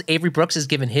because Avery Brooks is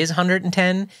giving his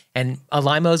 110 and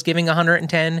Alaimo is giving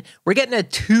 110, we're getting a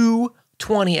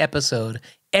 220 episode.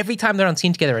 Every time they're on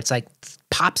scene together, it's like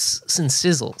pops and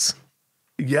sizzles.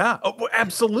 Yeah,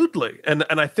 absolutely. And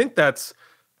I think that's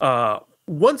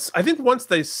once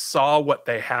they saw what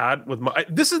they had with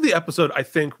this is the episode I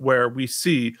think where we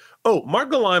see,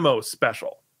 Marc Alaimo is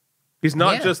special. He's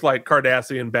not just like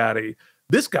Cardassian baddie.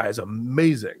 This guy's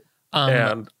amazing.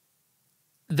 And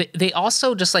they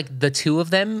also, just like the two of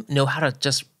them, know how to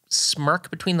just smirk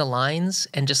between the lines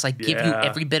and just like give you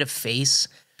every bit of face.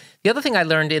 The other thing I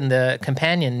learned in the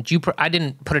companion, I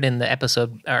didn't put it in the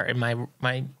episode or in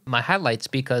my highlights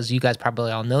because you guys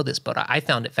probably all know this, but I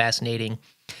found it fascinating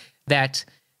that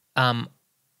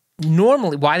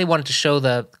normally why they wanted to show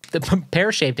the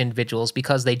pear-shaped individuals,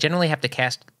 because they generally have to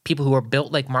cast people who are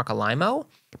built like Marc Alaimo,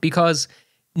 because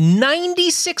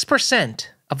 96%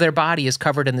 of their body is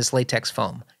covered in this latex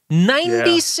foam.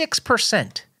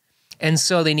 96%. And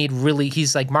so they need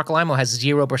he's like, Marc Alaimo has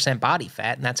 0% body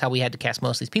fat, and that's how we had to cast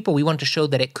most of these people. We wanted to show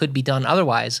that it could be done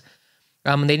otherwise.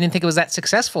 And they didn't think it was that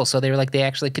successful, so they were like, they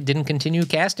actually didn't continue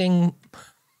casting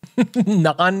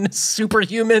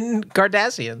non-superhuman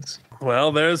Cardassians.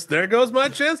 Well, there goes my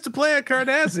chance to play a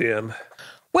Cardassian.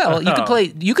 Well, you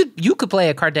could play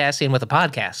a Cardassian with a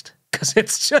podcast, because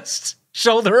it's just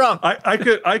shoulder up. I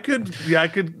could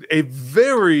a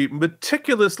very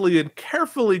meticulously and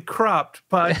carefully cropped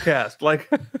podcast. Like,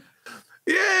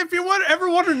 if you ever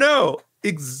want to know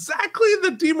exactly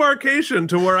the demarcation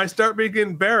to where I start being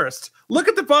embarrassed, look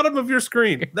at the bottom of your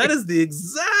screen. That is the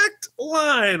exact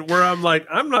line where I'm like,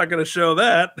 I'm not going to show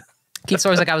that. Keith's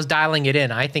always like, I was dialing it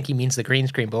in. I think he means the green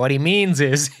screen, but what he means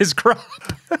is his crop.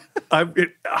 I'm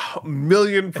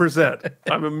 1,000,000%.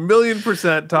 I'm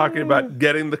 1,000,000% talking about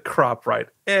getting the crop right.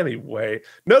 Anyway,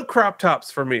 no crop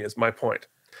tops for me is my point.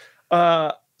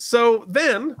 So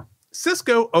then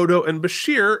Sisko, Odo, and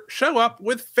Bashir show up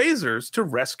with phasers to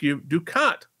rescue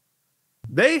Dukat.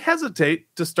 They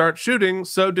hesitate to start shooting,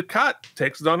 so Dukat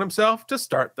takes it on himself to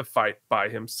start the fight by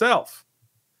himself.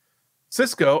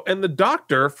 Sisko and the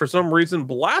doctor, for some reason,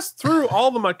 blast through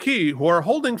all the Maquis, who are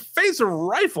holding phaser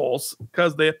rifles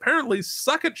because they apparently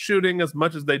suck at shooting as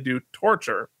much as they do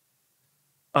torture.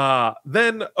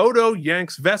 Then Odo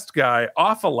yanks Vest Guy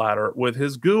off a ladder with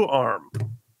his goo arm.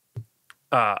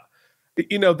 That's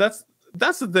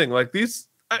the thing. Like these,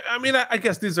 I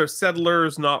guess these are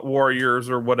settlers, not warriors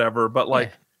or whatever, but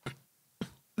like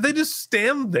they just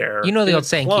stand there. You know the old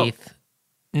saying, Keith,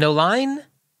 no line,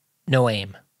 no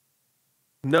aim.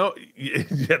 No,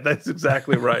 yeah, that's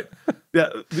exactly right. Yeah,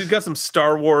 we've got some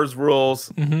Star Wars rules.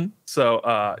 Mm-hmm.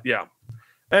 So, yeah.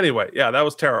 Anyway, yeah, that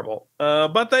was terrible.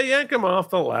 But they yank him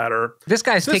off the ladder. This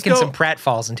guy's taken some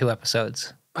pratfalls in 2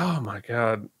 episodes. Oh, my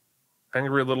God.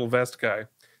 Angry little vest guy.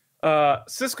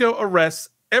 Sisko arrests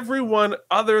everyone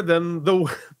other than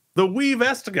the wee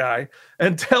vest guy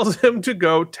and tells him to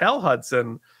go tell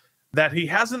Hudson that he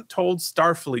hasn't told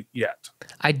Starfleet yet.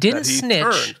 I didn't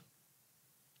snitch.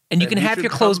 And you can have your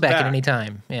clothes back at any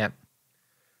time. Yeah.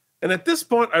 And at this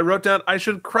point, I wrote down, I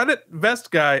should credit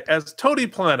Vest Guy as Tony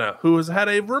Plana, who has had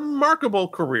a remarkable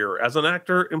career as an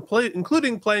actor,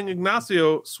 including playing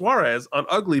Ignacio Suarez on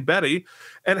Ugly Betty,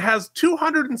 and has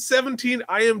 217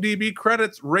 IMDb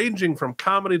credits ranging from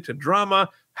comedy to drama.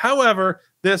 However,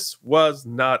 this was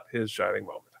not his shining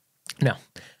moment. No.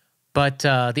 But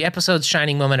the episode's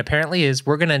shining moment apparently is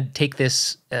we're going to take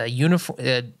this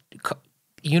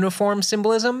uniform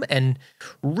symbolism and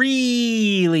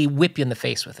really whip you in the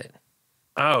face with it.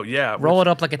 Oh, yeah. Roll it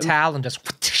up like a towel and just...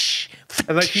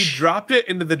 And like he dropped it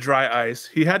into the dry ice.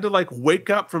 He had to like wake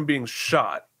up from being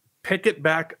shot, pick it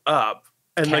back up,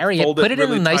 and carry like fold it. Put it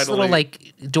really in a nice tidily. little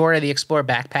like Dora the Explorer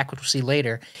backpack, which we'll see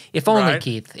later. If only, right?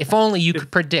 Keith, if only you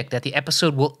could predict that the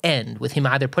episode will end with him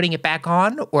either putting it back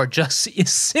on or just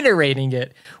incinerating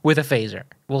it with a phaser.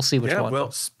 We'll see which one. Yeah, well,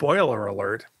 spoiler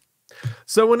alert.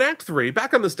 So in Act 3,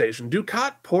 back on the station,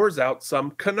 Dukat pours out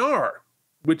some Kanar,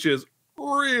 which is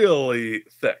really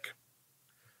thick.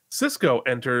 Sisko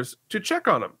enters to check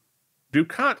on him.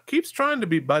 Dukat keeps trying to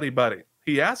be buddy-buddy.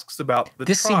 He asks about the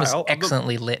this trial. This scene was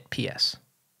excellently lit, P.S.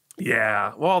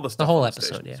 Yeah, well, all the stuff the whole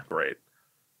episode, yeah. Is great.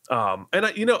 Talk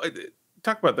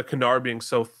about the Kanar being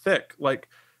so thick. Like,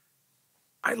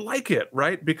 I like it,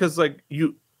 right? Because, like,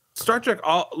 Star Trek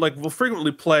will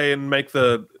frequently play and make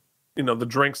the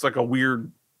drinks like a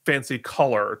weird fancy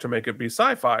color to make it be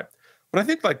sci-fi. But I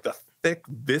think like the thick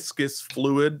viscous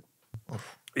fluid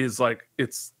is like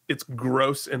it's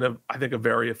gross in I think a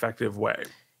very effective way.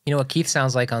 You know what Keith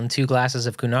sounds like on 2 glasses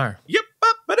of Kunar? Yep.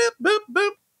 Boop, boop,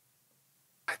 boop.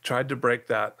 I tried to break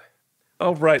that.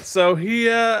 Oh, right. So he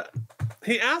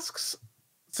asks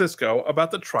Sisko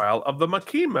about the trial of the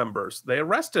Maquis members they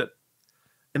arrested.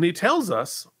 And he tells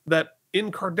us that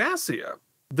in Cardassia,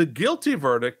 the guilty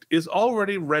verdict is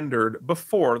already rendered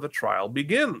before the trial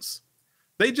begins.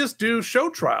 They just do show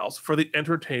trials for the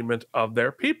entertainment of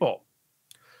their people.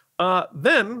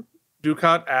 Then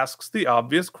Dukat asks the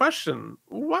obvious question,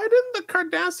 why didn't the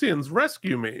Cardassians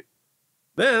rescue me?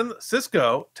 Then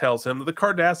Sisko tells him that the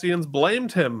Cardassians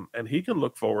blamed him and he can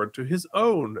look forward to his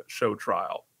own show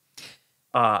trial.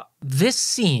 This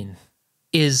scene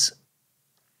is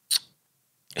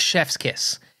chef's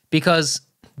kiss because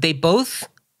they both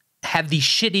have these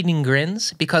shit-eating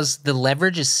grins because the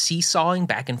leverage is seesawing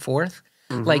back and forth.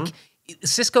 Like,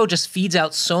 Sisko just feeds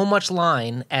out so much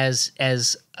line as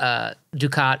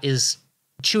Dukat is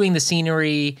chewing the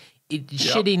scenery,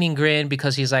 shit-eating grin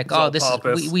because he's like,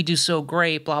 we do so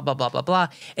great, blah, blah, blah, blah, blah.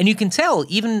 And you can tell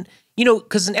even,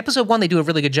 because in episode 1, they do a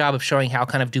really good job of showing how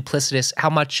kind of duplicitous, how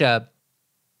much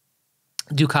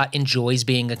Dukat enjoys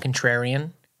being a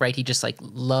contrarian, right? He just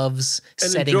loves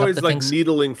setting up the things.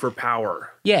 Needling for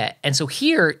power. Yeah, and so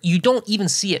here you don't even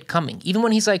see it coming. Even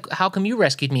when he's like, "How come you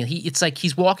rescued me?" It's like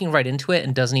he's walking right into it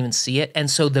and doesn't even see it. And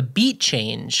so the beat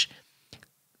change,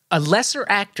 a lesser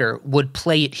actor would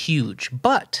play it huge,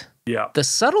 but the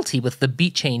subtlety with the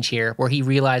beat change here, where he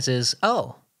realizes,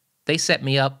 "Oh, they set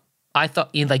me up. I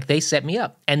thought they set me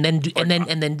up," and then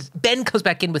Ben comes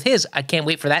back in with his. I can't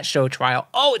wait for that show trial.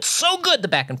 Oh, it's so good, the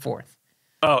back and forth.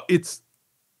 Oh, it's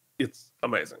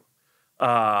amazing.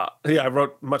 I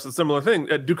wrote much the similar thing.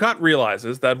 Dukat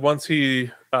realizes that once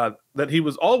that he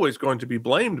was always going to be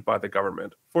blamed by the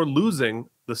government for losing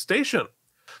the station.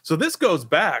 So this goes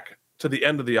back to the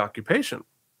end of the occupation.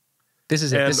 This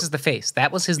is it. This is the face.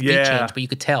 That was his beat change, but you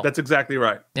could tell. That's exactly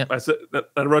right. Yep.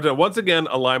 I wrote down, once again,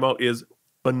 Alaimo is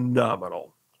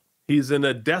phenomenal. He's in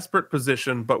a desperate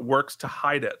position, but works to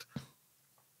hide it.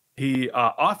 He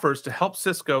offers to help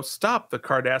Sisko stop the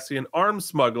Cardassian arms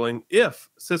smuggling if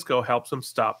Sisko helps him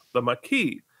stop the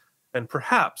Maquis, and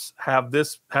perhaps have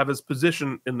his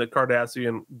position in the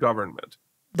Cardassian government.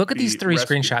 Look at these 3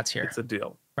 screenshots here. It's a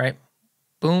deal. Right?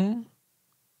 Boom.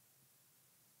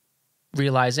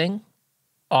 Realizing,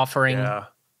 offering,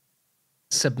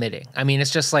 submitting. I mean,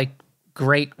 it's just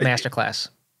great masterclass.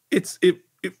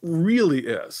 It really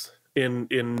is in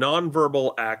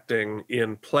nonverbal acting,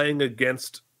 in playing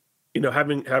against,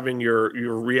 having your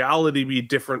reality be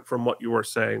different from what you were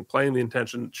saying, playing the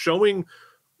intention, showing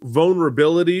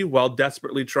vulnerability while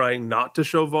desperately trying not to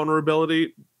show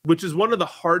vulnerability, which is one of the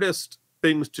hardest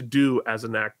things to do as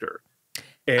an actor.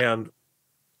 And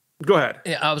go ahead.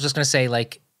 I was just going to say,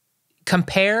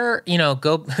 compare,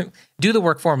 go do the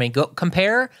work for me. Go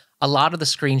compare a lot of the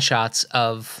screenshots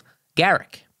of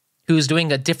Garrick, who's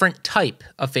doing a different type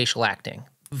of facial acting.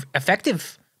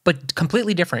 Effective, but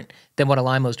completely different than what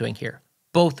Alaimo's doing here.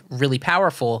 Both really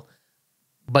powerful,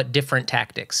 but different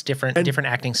tactics, different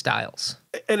acting styles.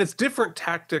 And it's different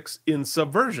tactics in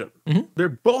subversion. They're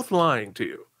both lying to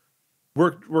you,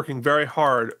 working very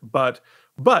hard, but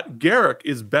Garrick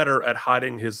is better at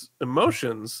hiding his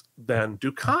emotions than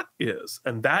Dukat is.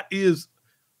 And that is,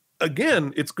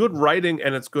 again, it's good writing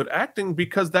and it's good acting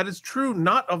because that is true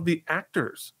not of the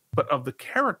actors, but of the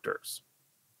characters.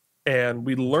 And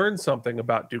we learn something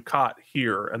about Dukat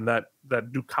here, and that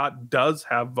Dukat does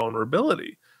have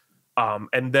vulnerability.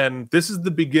 And then this is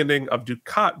the beginning of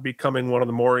Dukat becoming one of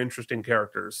the more interesting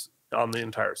characters on the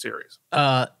entire series.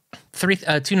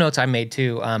 2 notes I made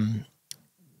too.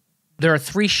 There are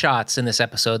 3 shots in this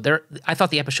episode. I thought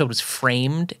the episode was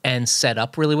framed and set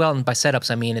up really well. And by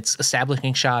setups, I mean it's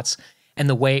establishing shots and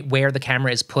the way where the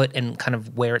camera is put and kind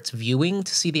of where it's viewing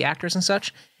to see the actors and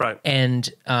such. Right. And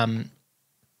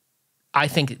I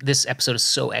think this episode is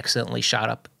so excellently shot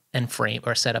up and framed,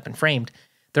 or set up and framed.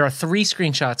 There are 3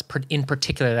 screenshots in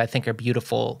particular that I think are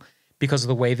beautiful because of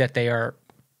the way that they are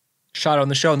shot on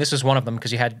the show. And this is one of them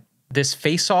because you had this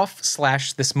face-off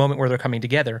 / this moment where they're coming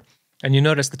together. And you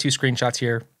notice the 2 screenshots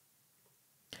here.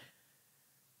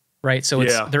 Right? So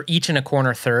they're each in a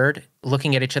corner third,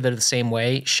 looking at each other the same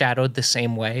way, shadowed the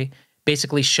same way,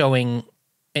 basically showing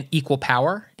an equal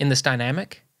power in this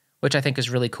dynamic, which I think is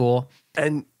really cool.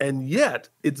 And yet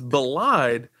it's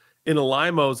belied in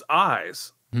Alaimo's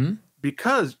eyes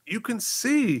because you can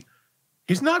see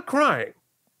he's not crying,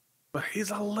 but he's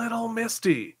a little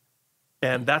misty.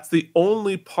 And that's the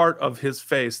only part of his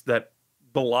face that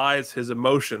belies his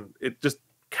emotion. It just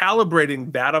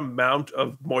calibrating that amount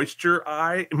of moisture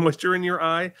in your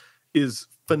eye is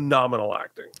phenomenal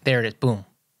acting. There it is. Boom.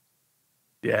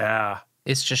 Yeah.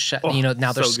 It's just,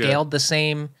 now they're scaled the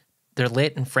same. They're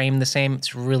lit and framed the same.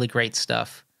 It's really great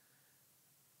stuff.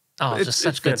 Oh, it's just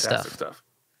such good stuff.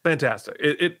 Fantastic.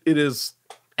 It is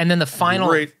And then the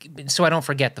final, so I don't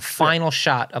forget, the final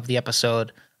shot of the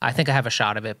episode, I think I have a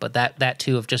shot of it, but that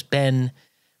too of just Ben,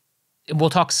 we'll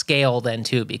talk scale then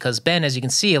too, because Ben, as you can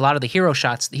see, a lot of the hero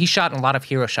shots, he shot in a lot of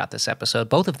hero shot this episode.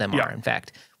 Both of them are, in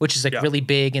fact, which is like really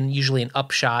big and usually an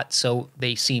upshot, so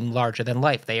they seem larger than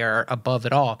life. They are above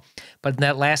it all. But in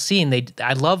that last scene, they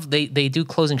do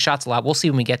closing shots a lot. We'll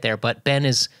see when we get there, but Ben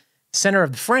is center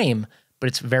of the frame, but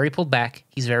it's very pulled back.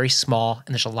 He's very small,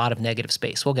 and there's a lot of negative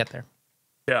space. We'll get there.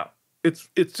 Yeah, it's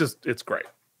great.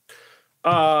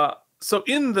 So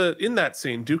in that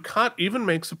scene, Dukat even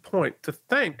makes a point to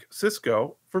thank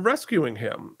Sisko for rescuing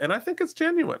him, and I think it's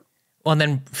genuine. Well, and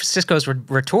then Sisko's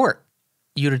retort,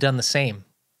 "You'd have done the same?"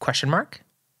 Question mark?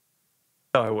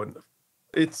 No, I wouldn't have.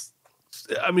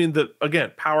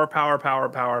 Again,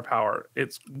 power.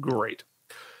 It's great.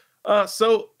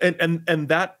 So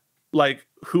that, like,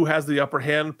 who has the upper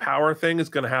hand power thing is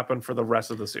going to happen for the rest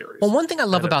of the series. Well, one thing I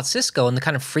love about Sisko and the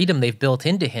kind of freedom they've built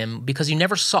into him, because you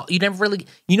never really,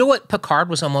 you know what Picard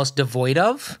was almost devoid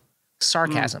of?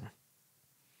 Sarcasm.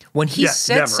 When he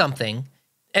said something,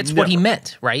 it's what he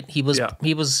meant, right? There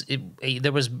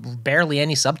was barely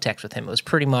any subtext with him. It was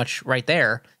pretty much right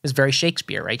there. It was very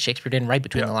Shakespeare, right? Shakespeare didn't write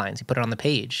between the lines. He put it on the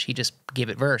page. He just gave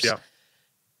it verse. Yeah.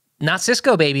 Not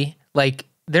Sisko, baby. Like,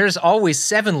 there's always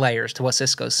 7 layers to what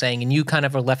Sisko's saying, and you kind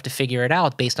of are left to figure it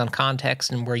out based on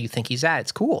context and where you think he's at.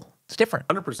 It's cool. It's different.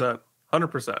 100%.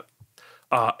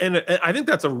 And I think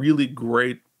that's a really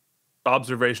great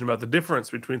observation about the difference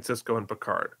between Sisko and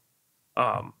Picard.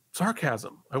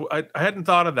 Sarcasm. I hadn't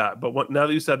thought of that, but now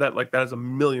that you said that, like, that is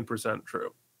 1,000,000%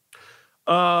 true.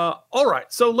 All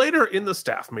right. So later in the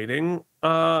staff meeting,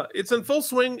 it's in full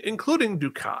swing, including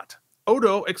Dukat.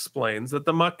 Odo explains that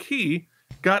the Maquis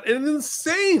got an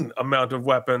insane amount of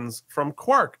weapons from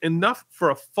Quark, enough for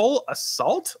a full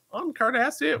assault on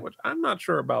Cardassia, which I'm not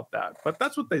sure about that, but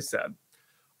that's what they said.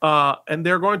 And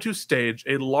they're going to stage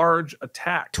a large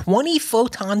attack. 20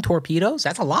 photon torpedoes?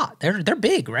 That's a lot. They're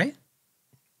big, right?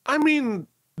 I mean,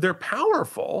 they're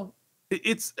powerful.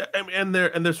 And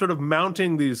they're sort of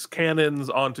mounting these cannons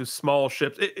onto small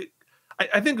ships.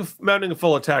 I think mounting a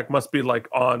full attack must be like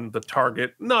on the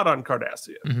target, not on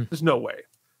Cardassia. Mm-hmm. There's no way.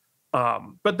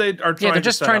 But they are trying. Yeah, they're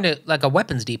just trying to, like, a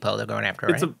weapons depot. They're going after,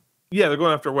 right? They're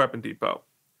going after a weapon depot.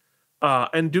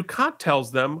 And Dukat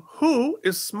tells them who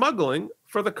is smuggling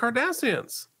for the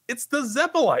Cardassians. It's the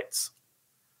Zeppelites.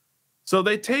 So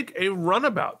they take a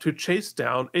runabout to chase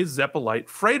down a Zeppelite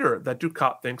freighter that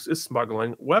Dukat thinks is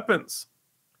smuggling weapons.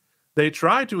 They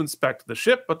try to inspect the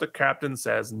ship, but the captain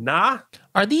says, "Nah."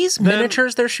 Are these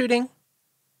miniatures they're shooting?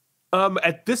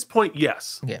 At this point,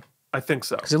 yes. Yeah. I think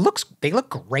so. Because they look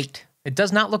great. It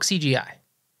does not look CGI.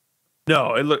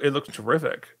 No, it looks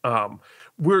terrific. I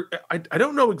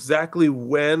don't know exactly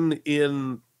when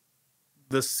in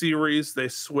the series they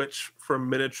switch from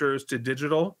miniatures to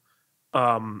digital,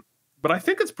 but I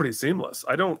think it's pretty seamless.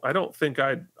 I don't think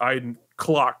I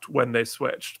clocked when they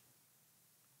switched.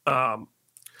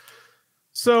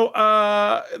 So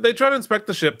they try to inspect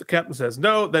the ship. The captain says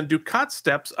no. Then Dukat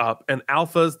steps up and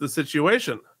alphas the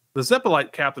situation. The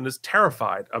Zeppelite captain is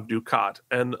terrified of Dukat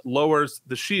and lowers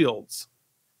the shields.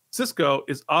 Sisko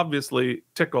is obviously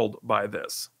tickled by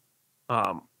this.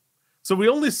 So we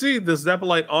only see the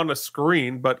Zeppelite on a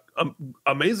screen, but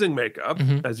amazing makeup,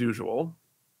 as usual.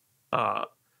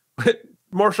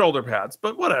 More shoulder pads,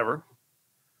 but whatever.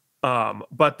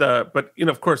 But you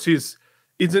know, of course, it's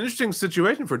an interesting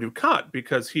situation for Dukat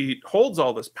because he holds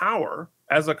all this power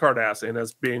as a Cardassian,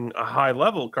 as being a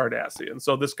high-level Cardassian.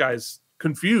 So this guy's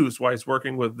confused why he's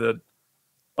working with the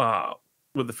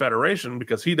Federation,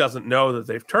 because he doesn't know that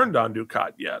they've turned on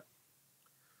Dukat yet.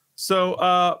 So,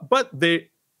 but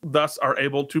they thus are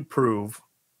able to prove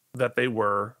that they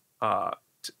were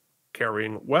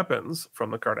carrying weapons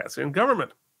from the Cardassian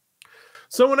government.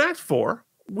 So in Act 4,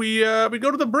 we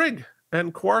go to the brig,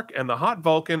 and Quark and the Hot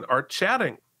Vulcan are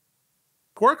chatting.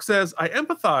 Quark says, "I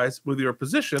empathize with your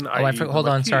position." Hold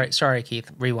on. Sorry,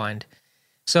 Keith. Rewind.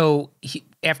 So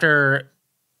after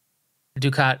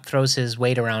Dukat throws his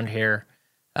weight around here,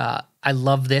 I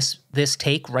love this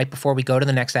take right before we go to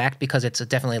the next act, because it's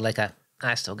definitely like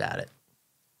I still got it.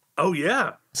 Oh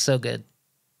yeah, so good.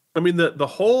 I mean, the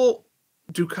whole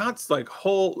Dukat's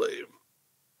whole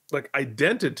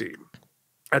identity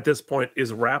at this point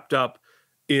is wrapped up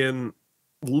in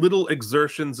little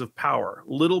exertions of power,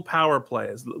 little power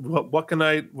plays.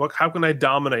 How can I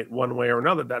dominate one way or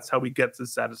another? That's how he gets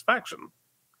his satisfaction.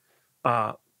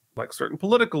 Like certain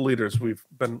political leaders we've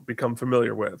become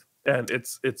familiar with. And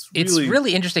it's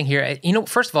really interesting here. You know,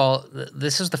 first of all,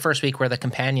 this is the first week where the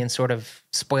companion sort of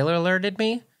spoiler alerted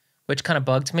me, which kind of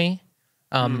bugged me.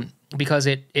 because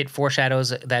it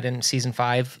foreshadows that in season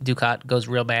 5, Dukat goes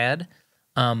real bad.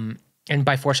 And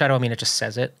by foreshadow, I mean it just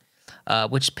says it,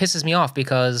 which pisses me off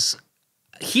because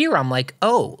here I'm like,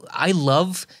 oh, I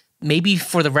love. Maybe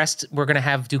for the rest, we're going to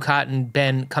have Dukat and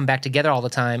Ben come back together all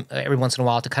the time, every once in a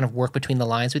while, to kind of work between the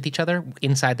lines with each other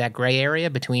inside that gray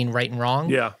area between right and wrong.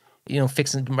 Yeah. You know,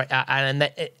 fixing. And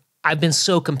I've been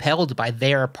so compelled by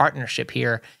their partnership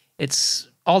here.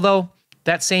 Although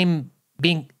that same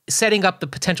setting up the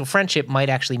potential friendship might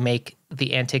actually make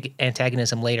the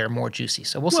antagonism later more juicy.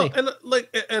 So we'll see.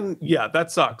 And yeah,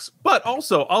 that sucks. But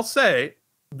also, I'll say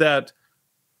that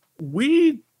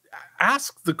we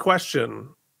ask the question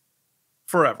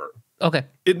forever. Okay.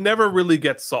 It never really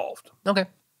gets solved. Okay.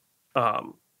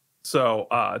 So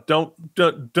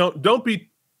don't be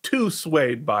too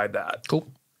swayed by that. Cool.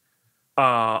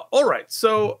 All right.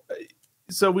 So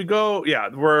we go. Yeah,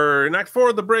 we're in Act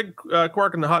 4. The brig,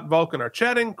 Quark and the Hot Vulcan are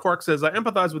chatting. Quark says, "I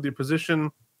empathize with your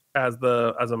position as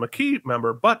a Maquis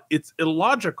member, but it's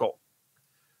illogical.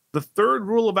 The third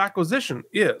rule of acquisition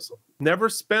is never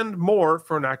spend more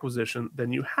for an acquisition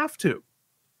than you have to."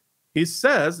 He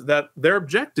says that their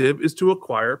objective is to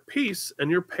acquire peace, and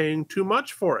you're paying too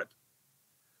much for it.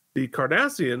 The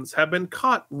Cardassians have been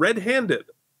caught red-handed,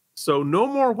 so no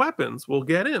more weapons will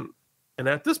get in. And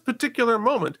at this particular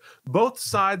moment, both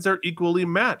sides are equally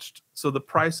matched, so the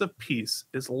price of peace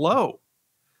is low.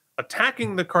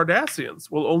 Attacking the Cardassians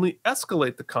will only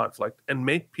escalate the conflict and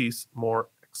make peace more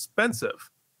expensive.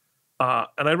 And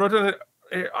I wrote down,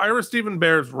 Ira Stephen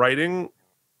Behr's writing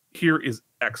here is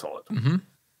excellent. Mm-hmm.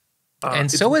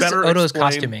 And so is Odo's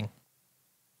costuming.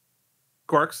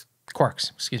 Quark's,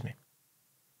 excuse me.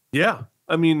 Yeah.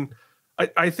 I mean,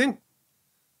 I think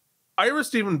Ira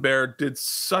Stephen Behr did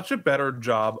such a better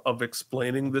job of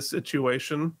explaining the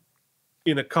situation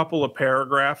in a couple of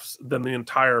paragraphs than the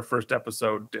entire first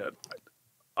episode did.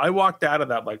 I walked out of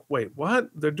that like, wait,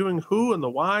 what? They're doing who and the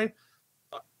why?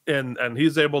 And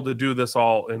he's able to do this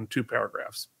all in 2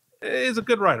 paragraphs. He's a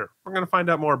good writer. We're going to find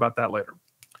out more about that later.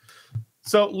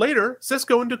 So later,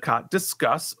 Sisko and Dukat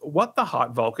discuss what the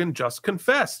Hot Vulcan just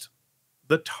confessed: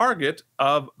 the target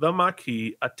of the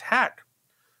Maquis attack.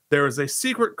 There is a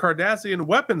secret Cardassian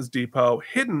weapons depot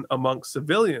hidden amongst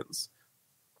civilians,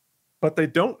 but they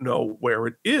don't know where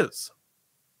it is.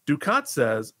 Dukat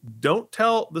says, "Don't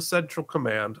tell the Central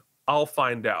Command, I'll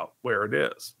find out where it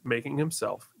is," making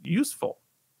himself useful.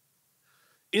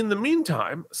 In the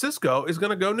meantime, Sisko is going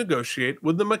to go negotiate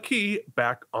with the Maquis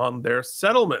back on their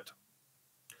settlement.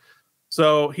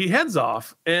 So he heads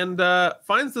off and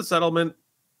finds the settlement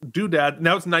doodad.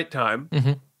 Now it's nighttime.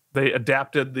 Mm-hmm. They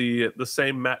adapted the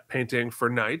same matte painting for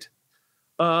night.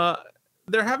 They're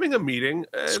having a meeting.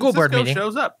 School board meeting.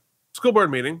 Shows up. School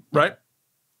board meeting, right?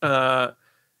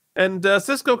 And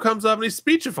Sisko comes up and he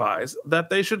speechifies that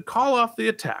they should call off the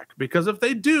attack because if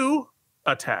they do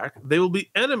attack, they will be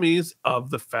enemies of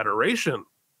the Federation.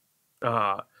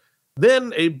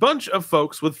 Then a bunch of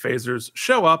folks with phasers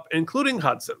show up, including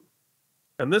Hudson.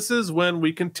 And this is when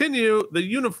we continue the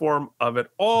uniform of it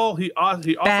all. He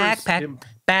offers him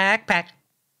backpack.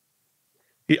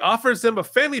 He offers him a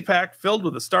fanny pack filled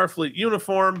with a Starfleet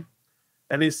uniform.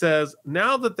 And he says,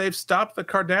 now that they've stopped the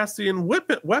Cardassian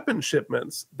weapon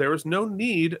shipments, there is no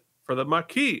need for the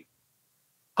Maquis.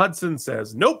 Hudson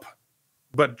says, nope,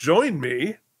 but join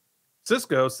me.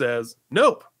 Sisko says,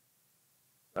 nope.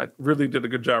 I really did a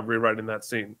good job rewriting that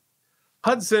scene.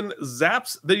 Hudson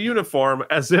zaps the uniform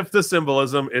as if the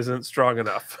symbolism isn't strong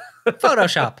enough.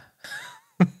 Photoshop.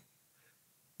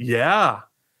 Yeah,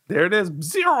 there it is.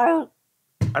 Zero.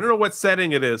 I don't know what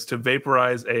setting it is to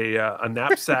vaporize a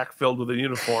knapsack filled with a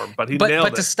uniform, but nailed it.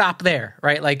 But to stop there,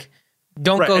 right? Like,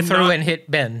 don't go through and hit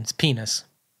Ben's penis.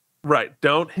 Right.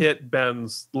 Don't hit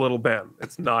Ben's little Ben.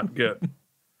 It's not good.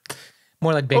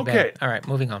 More like Big Ben. All right,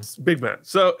 moving on. Big Ben.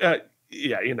 So,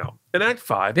 yeah, you know, in Act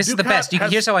 5... This is the best.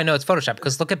 Here's how I know it's Photoshop,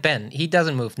 because look at Ben. He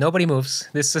doesn't move. Nobody moves.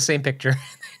 This is the same picture.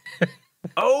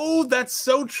 Oh, that's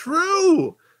so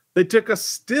true. They took a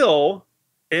still,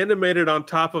 animated on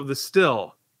top of the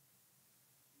still.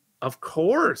 Of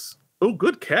course. Oh,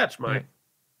 good catch, Mike.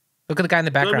 Look at the guy in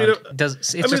the background.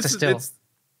 It's just a still.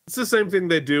 It's the same thing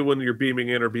they do when you're beaming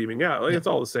in or beaming out. Like, it's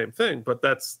all the same thing, but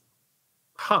that's...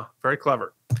 very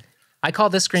clever. I call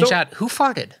this screenshot, who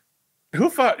farted? Who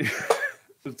farted?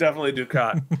 It was definitely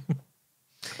Dukat.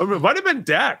 I mean, it might have been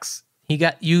Dax. He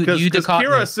got you Dukat.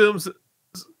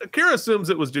 Kira assumes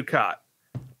it was Dukat.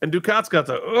 And Dukat's got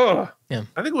the, Yeah.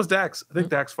 I think it was Dax. I think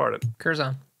Dax farted.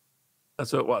 Curzon. That's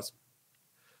who it was.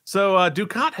 So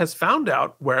Dukat has found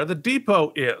out where the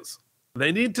depot is.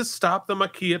 They need to stop the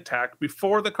Maquis attack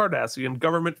before the Cardassian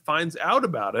government finds out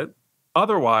about it.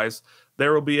 Otherwise,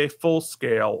 there will be a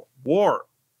full-scale war.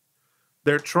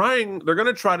 They're going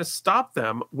to try to stop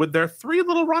them with their 3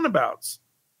 little runabouts,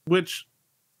 which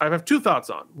I have 2 thoughts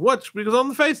on. Which, because on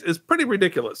the face, is pretty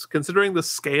ridiculous, considering the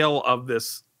scale of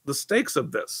this, the stakes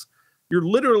of this. You're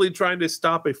literally trying to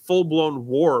stop a full-blown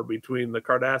war between the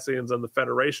Cardassians and the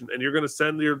Federation, and you're going to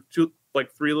send your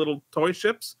 3 little toy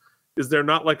ships? Is there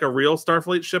not like a real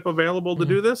Starfleet ship available to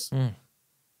do this?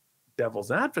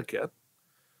 Devil's advocate.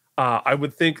 I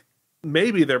would think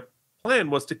maybe their plan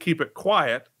was to keep it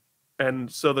quiet, and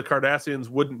so the Cardassians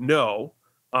wouldn't know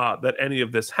that any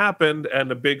of this happened, and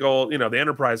the big old, the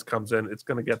Enterprise comes in, it's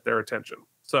going to get their attention.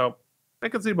 So I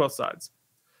can see both sides.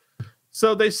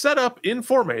 So they set up in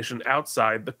formation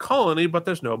outside the colony, but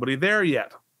there's nobody there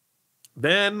yet.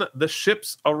 Then the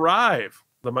ships arrive,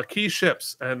 the Maquis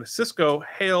ships, and Sisko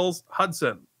hails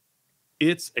Hudson.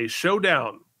 It's a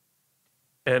showdown.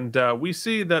 And we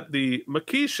see that the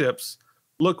Maquis ships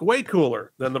look way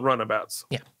cooler than the runabouts.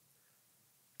 Yeah.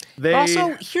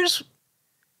 Also,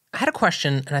 I had a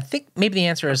question, and I think maybe the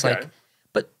answer is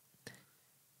but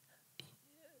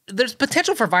there's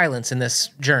potential for violence in this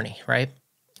journey, right?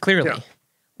 Clearly.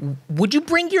 Yeah. Would you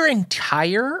bring your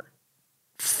entire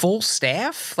full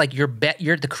staff, like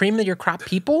the cream of your crop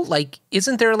people? Like,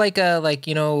 isn't there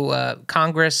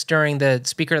Congress during the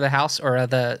Speaker of the House or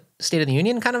the State of the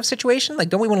Union kind of situation? Like,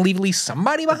 don't we want to leave at least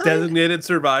somebody behind? Designated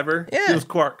survivor. Yeah. It was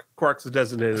Quark. Quark's a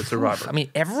designated survivor. I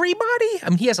mean, everybody? I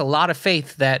mean, he has a lot of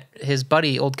faith that his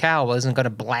buddy, Old Cal, isn't going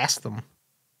to blast them.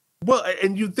 Well,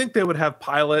 and you'd think they would have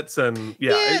pilots and...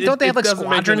 don't they have like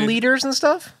squadron leaders and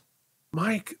stuff?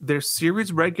 Mike, they're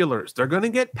series regulars. They're going to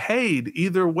get paid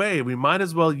either way. We might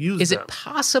as well use them. Is it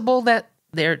possible that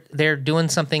they're doing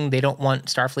something they don't want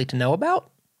Starfleet to know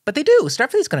about? But they do.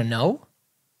 Starfleet's going to know.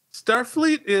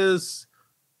 Starfleet is...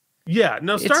 Yeah,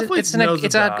 no, Starfleet knows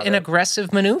it's an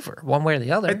aggressive maneuver, one way or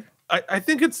the other. I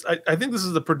think this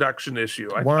is a production issue.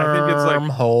 I think it's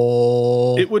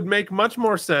Wormhole. It would make much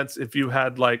more sense if you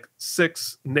had like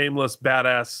 6 nameless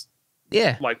badass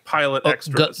pilot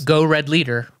extras. Go Red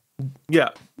Leader. Yeah,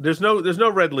 there's no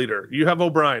red leader. You have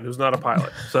O'Brien, who's not a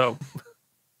pilot. So,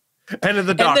 and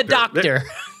the doctor. And the doctor.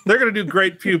 They're going to do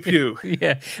great pew-pew.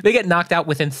 Yeah, they get knocked out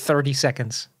within 30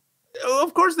 seconds. Oh,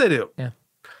 of course they do. Yeah.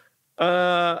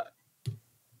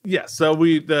 Yeah. So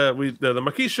the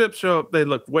Maquis ships show up. They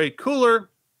look way cooler.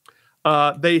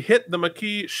 They hit the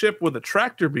Maquis ship with a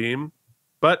tractor beam,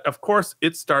 but of course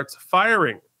it starts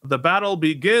firing. The battle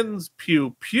begins.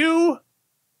 Pew pew.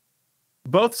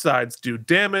 Both sides do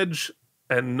damage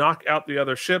and knock out the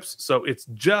other ships, so it's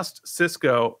just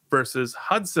Sisko versus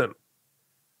Hudson.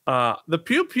 The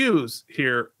pew-pews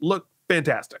here look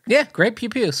fantastic. Yeah, great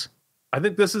pew-pews. I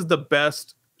think this is the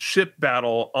best ship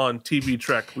battle on TV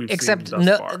Trek we've seen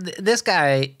thus far. This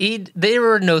guy, there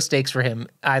were no stakes for him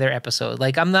either episode.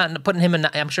 Like, I'm not putting him in.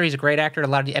 I'm sure he's a great actor,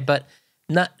 but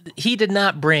he did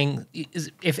not bring.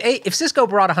 If Sisko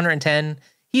brought 110,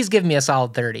 he's giving me a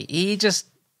solid 30.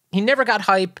 He never got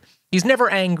hype. He's never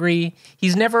angry.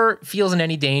 He's never feels in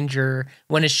any danger.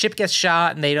 When his ship gets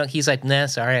shot and he's like, nah,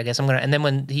 sorry, I guess I'm gonna. And then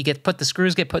when the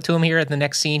screws get put to him here at the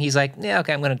next scene, he's like, yeah,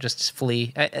 okay, I'm gonna just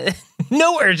flee.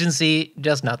 No urgency,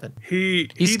 just nothing. He's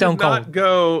stone did not cold.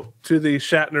 go to the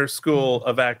Shatner School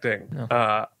of Acting.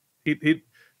 No. He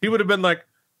would have been like,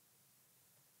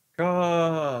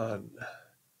 gone.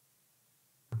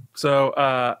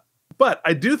 So, but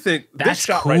I do think That's this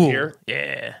shot cool. right here.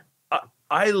 Yeah.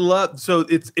 I love, so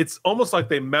it's almost like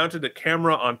they mounted a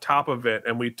camera on top of it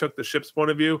and we took the ship's point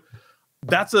of view.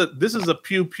 This is a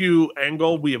pew-pew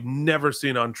angle we have never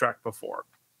seen on Trek before.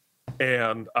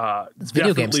 And it's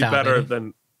video game definitely style, better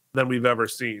maybe. than we've ever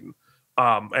seen.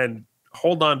 And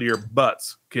hold on to your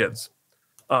butts, kids.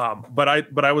 But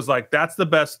I was like, that's the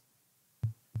best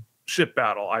ship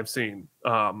battle I've seen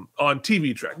on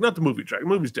TV Trek, not the movie Trek. The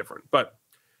movie's different. But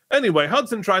anyway,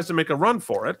 Hudson tries to make a run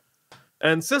for it.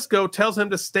 And Sisko tells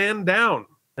him to stand down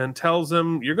and tells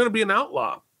him, you're going to be an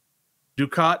outlaw.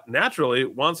 Dukat naturally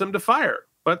wants him to fire,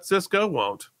 but Sisko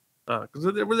won't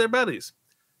because they were their buddies.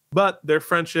 But their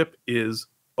friendship is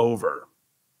over.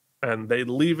 And they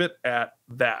leave it at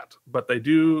that. But they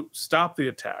do stop the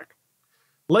attack.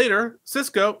 Later,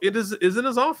 Sisko is in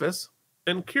his office,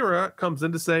 and Kira comes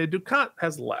in to say Dukat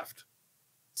has left.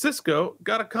 Sisko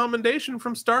got a commendation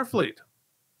from Starfleet,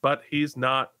 but he's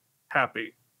not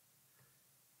happy.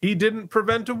 He didn't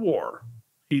prevent a war.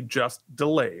 He just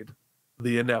delayed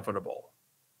the inevitable.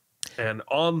 And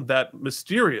on that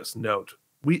mysterious note,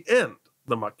 we end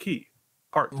the Maquis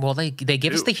part. Well, they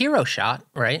give us the hero shot,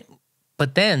 right?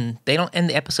 But then they don't end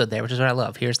the episode there, which is what I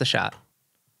love. Here's the shot.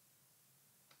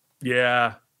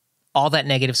 Yeah. All that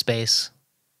negative space.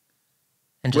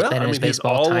 and just bending his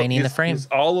baseball tiny in the frame. He's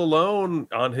all alone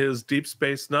on his Deep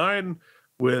Space Nine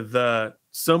with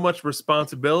so much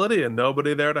responsibility and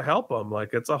nobody there to help him. Like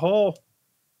it's a whole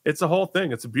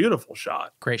thing. It's a beautiful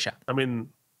shot. Great shot. I mean,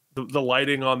 the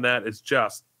lighting on that is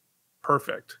just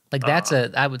perfect. Like that's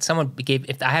if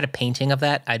I had a painting of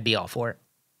that, I'd be all for it.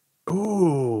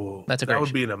 Ooh, that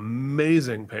would be an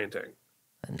amazing painting.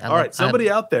 All right, somebody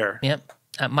out there. Yep.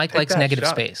 Mike likes negative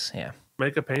space. Yeah.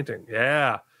 Make a painting.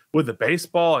 Yeah. With the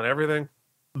baseball and everything.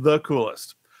 The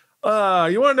coolest. You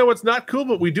want to know what's not cool,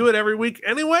 but we do it every week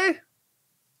anyway?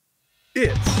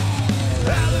 It's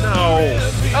no.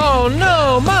 Oh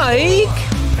no, Mike.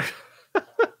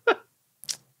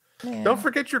 Don't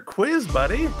forget your quiz,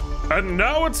 buddy. And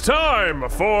now it's time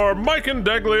for Mike and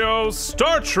Deglio's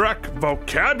Star Trek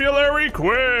Vocabulary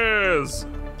Quiz.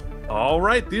 All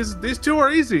right, these two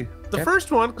are easy. The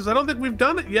first one, because I don't think we've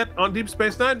done it yet on Deep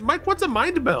Space Nine. Mike, what's a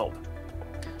mind meld?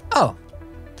 Oh.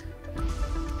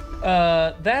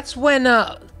 That's when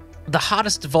the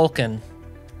hottest Vulcan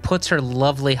puts her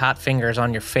lovely hot fingers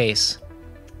on your face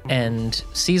and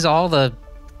sees all the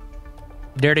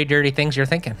dirty, dirty things you're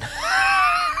thinking.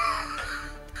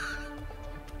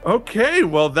 Okay,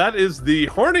 well, that is the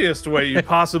horniest way you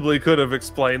possibly could have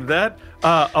explained that.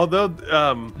 Although,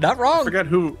 not wrong. I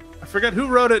forget who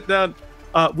wrote it down.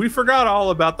 We forgot all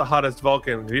about the hottest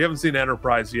Vulcan. You haven't seen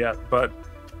Enterprise yet, but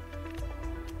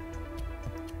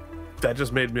that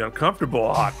just made me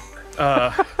uncomfortable hot.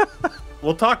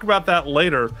 We'll talk about that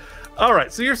later. All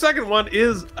right, so your second one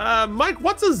is, Mike,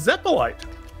 what's a Zeppelite?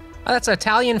 That's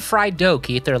Italian fried dough,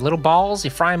 Keith. They're little balls.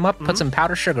 You fry them up, put some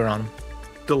powdered sugar on them.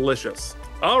 Delicious.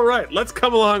 All right, let's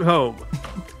come along home.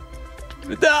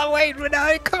 No, wait,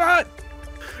 no, come on.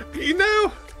 You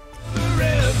know,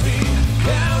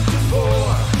 Count to 4.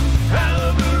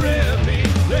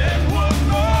 AlamarEmmys, then one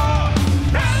more.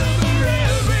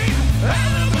 AlamarEmmys,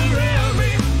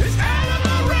 it's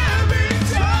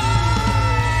AlamarEmmys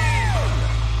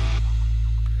time.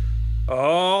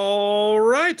 all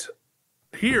right.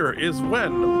 Here is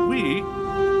when we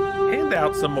hand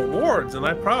out some awards, and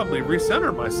I probably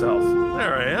recenter myself.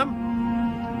 There I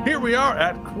am. Here we are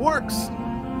at Quarks.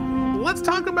 Let's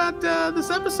talk about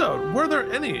this episode. Were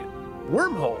there any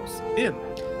wormholes in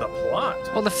the plot?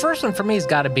 Well, the first one for me has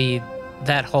got to be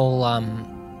that whole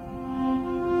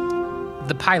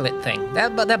the pilot thing.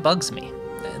 That bugs me.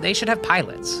 They should have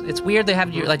pilots. It's weird they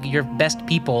have your best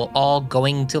people all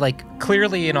going to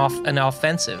clearly an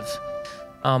offensive.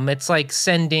 It's like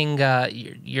sending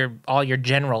all your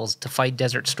generals to fight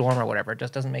Desert Storm or whatever. It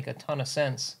just doesn't make a ton of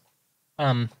sense.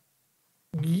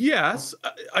 Yes,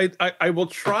 I will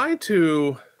try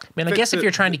to. I mean, I guess if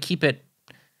you're trying to keep it,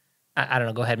 I don't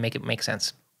know. Go ahead, make it make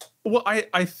sense. Well,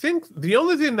 I think the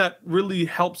only thing that really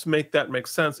helps make that make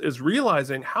sense is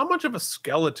realizing how much of a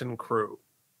skeleton crew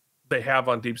they have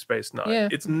on Deep Space Nine. Yeah.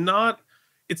 It's not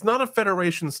a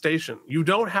Federation station. You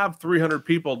don't have 300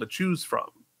 people to choose from.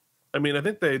 I mean, I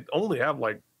think they only have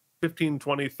 15,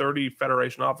 20, 30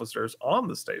 Federation officers on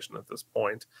the station at this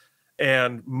point.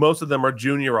 And most of them are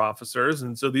junior officers.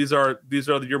 And so these are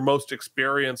your most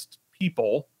experienced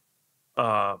people.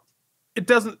 It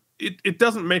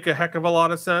doesn't make a heck of a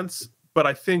lot of sense. But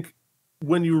I think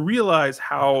when you realize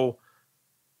how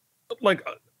the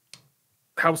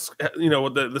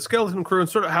skeleton crew and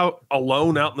sort of how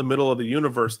alone out in the middle of the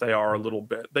universe they are a little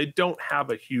bit. They don't have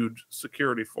a huge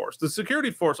security force. The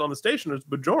security force on the station is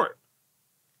Bajoran.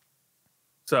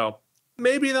 So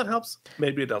maybe that helps.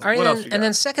 Maybe it doesn't. All right, and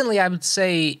then secondly, I would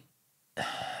say,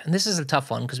 and this is a tough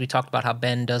one because we talked about how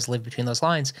Ben does live between those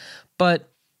lines, but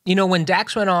when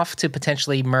Dax went off to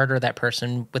potentially murder that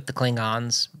person with the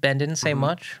Klingons, Ben didn't say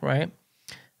much, right?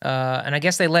 And I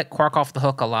guess they let Quark off the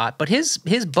hook a lot, but his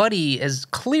buddy has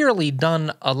clearly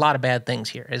done a lot of bad things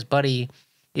here. His buddy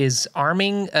is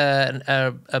arming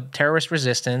a terrorist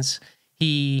resistance.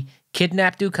 He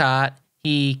kidnapped Dukat.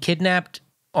 He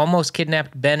almost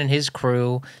kidnapped Ben and his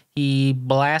crew. He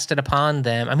blasted upon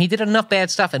them. I mean, he did enough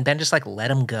bad stuff, and Ben just let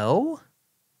him go.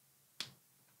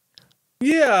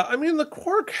 Yeah, I mean, the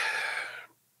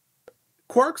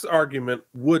Quark's argument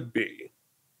would be,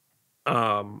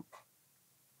 I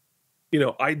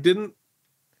didn't.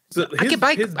 So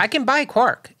I can buy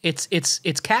Quark. It's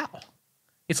Cal.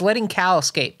 It's letting Cal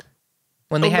escape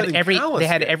when they had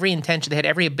every intention, they had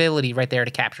every ability right there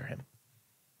to capture him.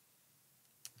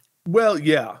 Well,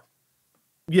 yeah.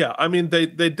 I mean,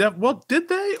 did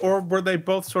they, or were they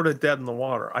both sort of dead in the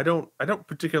water? I don't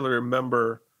particularly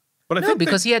remember. But I think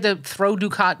because he had to throw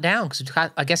Dukat down because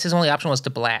Dukat, I guess his only option was to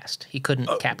blast. He couldn't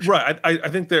capture. Right. I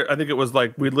think it was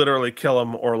we literally kill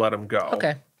him or let him go.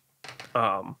 Okay.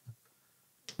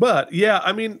 But yeah,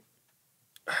 I mean,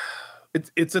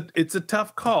 it's a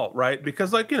tough call, right?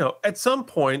 Because like, at some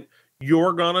point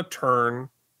you're gonna turn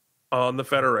on the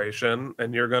Federation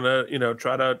and you're gonna,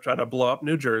 try to blow up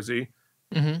New Jersey.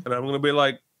 And I'm gonna be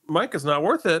like, Mike, it's not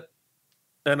worth it.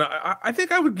 And I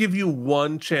think I would give you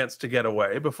one chance to get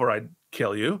away before I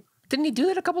kill you. Didn't he do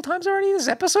that a couple times already this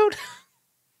episode?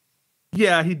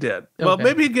 Yeah, he did. Okay. Well,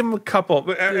 maybe give him a couple.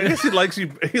 I guess he likes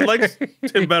you. He likes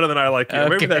him better than I like you. Okay.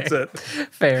 Maybe that's it.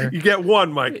 Fair. You get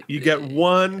one, Mike. You get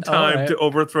one time to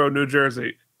overthrow New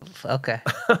Jersey. Okay.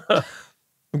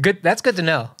 Good. That's good to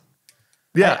know.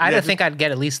 Yeah. I don't think I'd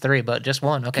get at least 3, but just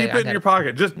one. Okay. Keep it in your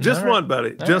pocket. Just one,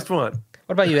 buddy. Just one.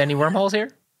 What about you? Any wormholes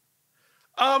here?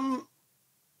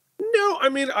 No, I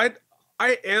mean, I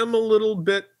am a little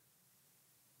bit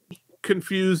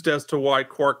confused as to why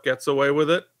Quark gets away with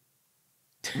it.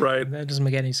 Right. That doesn't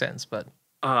make any sense, but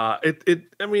I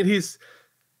mean, he's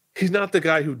not the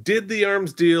guy who did the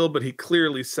arms deal, but he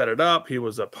clearly set it up. He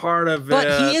was a part of it. But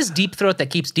he is deep throat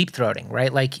that keeps deep throating,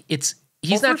 right? Like he's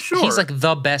not he's like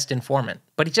the best informant,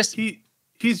 but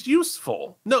he's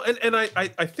useful. No, and I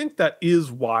think that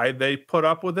is why they put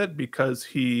up with it, because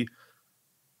he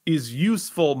is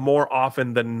useful more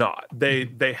often than not. They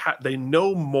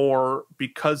know more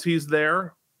because he's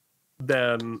there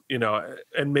than,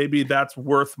 and maybe that's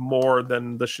worth more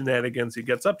than the shenanigans he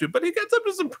gets up to. But he gets up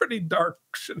to some pretty dark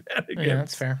shenanigans. Yeah,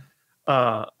 that's fair.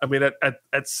 I mean,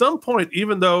 at some point,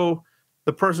 even though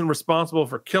the person responsible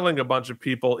for killing a bunch of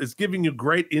people is giving you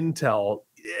great intel,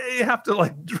 you have to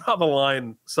like draw the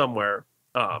line somewhere.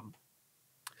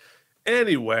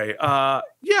 Anyway,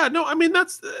 yeah, no, I mean,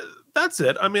 that's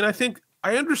it. I mean, I think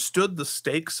I understood the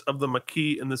stakes of the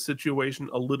Maquis in the situation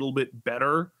a little bit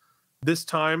better this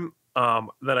time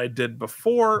than I did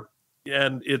before.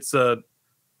 And it's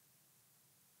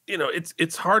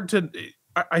it's hard to,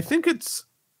 I think it's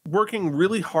working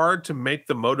really hard to make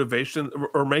the motivation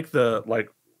or make the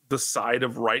side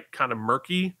of right kind of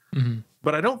murky,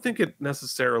 but I don't think it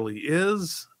necessarily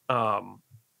is.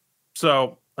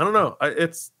 So I don't know.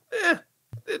 It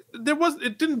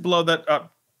didn't blow that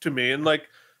up to me. And like,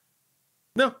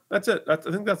 no, that's it. I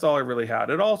think that's all I really had.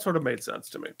 It all sort of made sense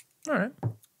to me. All right.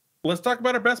 Let's talk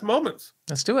about our best moments.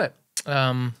 Let's do it.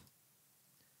 I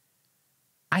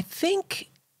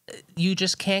think you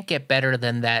just can't get better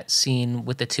than that scene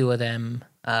with the two of them.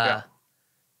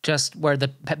 Just where the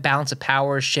balance of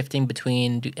power is shifting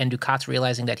between, and Dukat's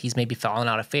realizing that he's maybe fallen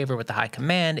out of favor with the high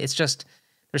command. It's just,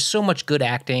 there's so much good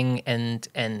acting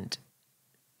and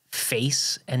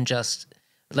face and just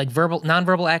like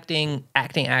nonverbal acting,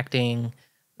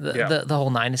 the whole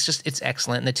nine. It's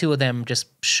excellent. And the two of them just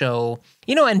show,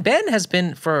 and Ben has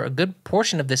been for a good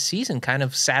portion of this season kind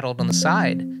of saddled on the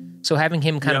side. So having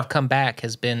him kind of come back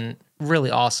has been really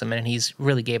awesome. And he's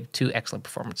really gave 2 excellent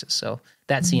performances. So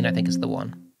that scene I think is the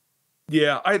one.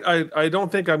 Yeah. I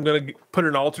don't think I'm going to put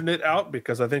an alternate out,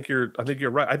 because I think you're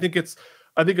right. I think it's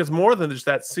more than just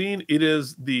that scene. It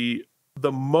is the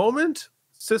moment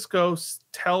Sisko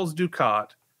tells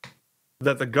Dukat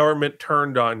that the government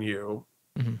turned on you,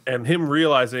 and him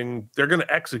realizing they're going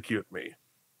to execute me.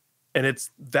 And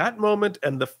it's that moment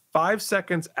and the 5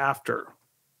 seconds after,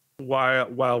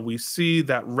 while we see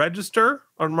that register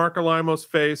on Marc Alaimo's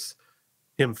face,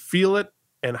 him feel it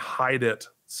and hide it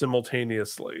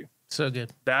simultaneously. So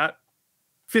good. That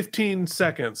 15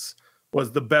 seconds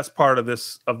was the best part of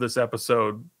this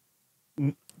episode.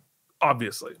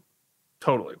 Obviously.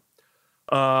 Totally.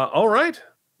 All right.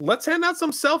 Let's hand out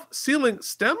some self-sealing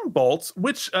stem bolts,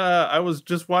 which I was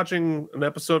just watching an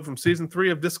episode from season 3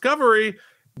 of Discovery.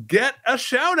 Get a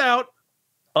shout out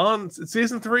on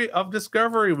season 3 of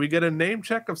Discovery. We get a name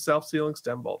check of self-sealing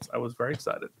stem bolts. I was very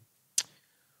excited.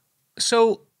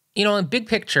 So, in big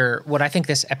picture, what I think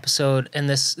this episode and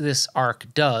this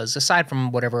arc does, aside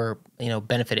from whatever,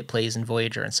 benefit it plays in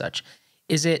Voyager and such,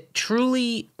 is it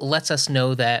truly lets us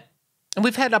know that, and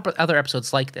we've had other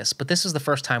episodes like this, but this is the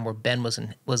first time where Ben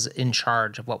was in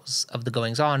charge of of the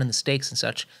goings on and the stakes and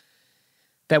such,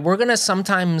 that we're going to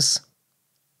sometimes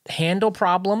handle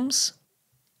problems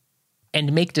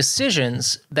and make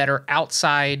decisions that are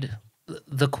outside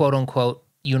the quote unquote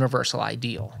universal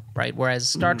ideal, right? Whereas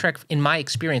Star Trek, in my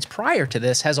experience prior to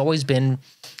this, has always been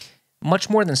much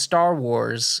more than Star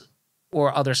Wars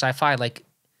or other sci-fi. Like,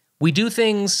 we do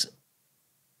things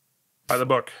by the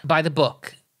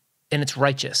book. And it's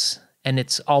righteous, and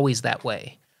it's always that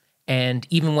way. And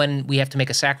even when we have to make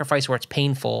a sacrifice where it's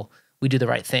painful, we do the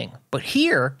right thing. But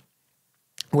here,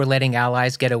 we're letting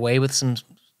allies get away with some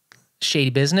shady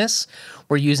business.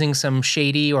 We're using some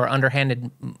shady or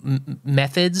underhanded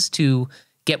methods to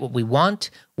get what we want.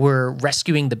 We're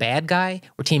rescuing the bad guy.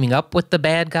 We're teaming up with the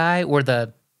bad guy or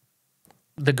the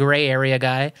gray area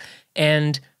guy.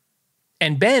 and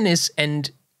Ben is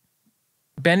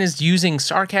using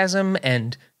sarcasm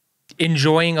and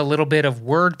enjoying a little bit of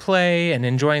wordplay and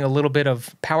enjoying a little bit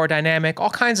of power dynamic, all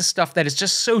kinds of stuff that is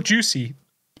just so juicy.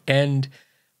 And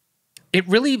it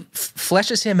really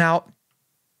fleshes him out.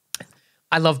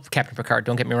 I love Captain Picard,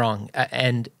 don't get me wrong.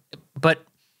 But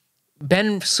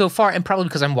Ben so far, and probably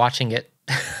because I'm watching it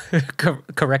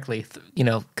correctly,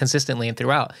 consistently and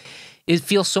throughout, it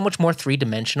feels so much more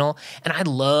three-dimensional. And I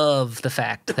love the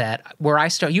fact that where I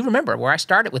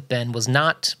started with Ben was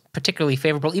not particularly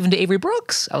favorable even to Avery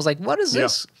Brooks. I was like, what is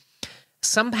this?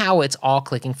 Somehow it's all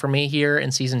clicking for me here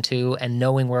in season 2, and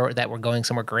knowing that we're going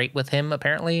somewhere great with him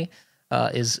apparently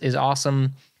is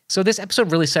awesome. So this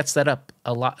episode really sets that up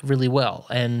a lot really well.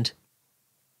 And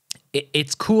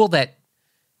it's cool that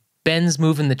Ben's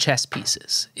moving the chess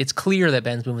pieces. It's clear that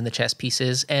Ben's moving the chess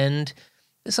pieces, and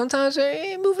sometimes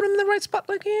moving them in the right spot,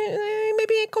 like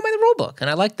maybe ain't go by the rule book, and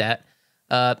I like that.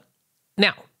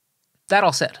 Now, that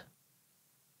all said,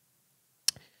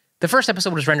 the first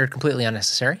episode was rendered completely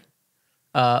unnecessary,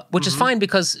 which is fine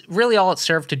because really all it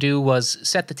served to do was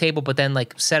set the table, but then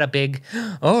like set a big,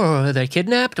 they're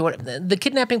kidnapped. The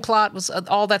kidnapping plot was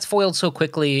all that's foiled so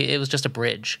quickly. It was just a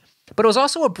bridge, but it was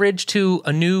also a bridge to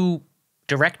a new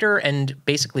director and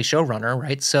basically showrunner,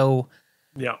 right? So,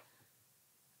 yeah.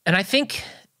 And I think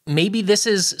maybe this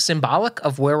is symbolic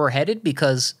of where we're headed,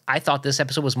 because I thought this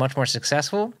episode was much more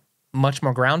successful, much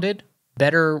more grounded,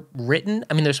 better written.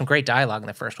 I mean, there's some great dialogue in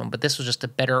the first one, but this was just a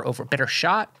better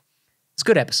shot. It's a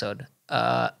good episode.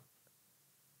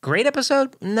 Great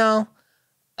episode? No.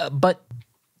 But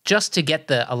just to get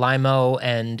the Alaimo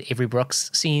and Avery Brooks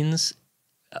scenes,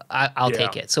 I'll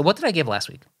take it. So what did I give last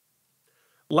week?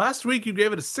 Last week you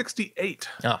gave it a 68.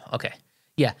 Oh, okay.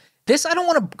 Yeah. This, I don't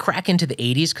want to crack into the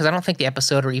 80s because I don't think the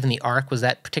episode or even the arc was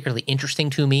that particularly interesting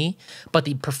to me. But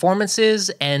the performances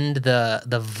and the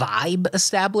vibe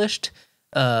established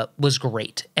was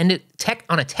great. And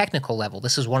on a technical level,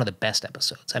 this is one of the best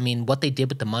episodes. I mean, what they did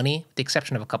with the money, with the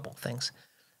exception of a couple of things.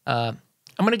 I'm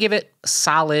going to give it a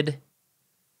solid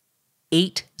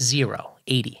 8-0,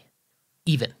 80,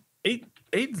 even.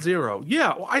 8-0.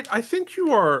 Yeah, well, I think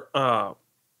you are.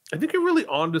 I think you're really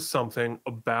onto something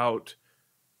about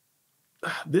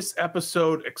this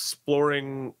episode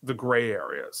exploring the gray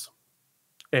areas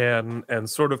and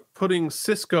sort of putting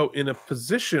Sisko in a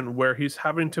position where he's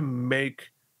having to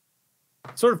make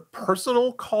sort of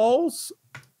personal calls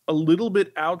a little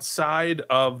bit outside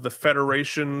of the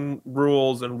Federation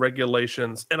rules and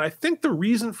regulations. And I think the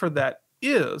reason for that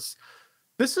is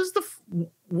this is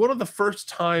one of the first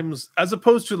times, as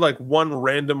opposed to like one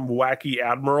random wacky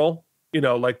admiral,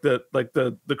 like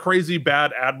the crazy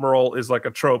bad admiral is like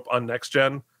a trope on Next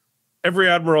Gen. Every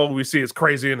admiral we see is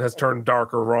crazy and has turned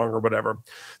dark or wrong or whatever.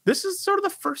 This is sort of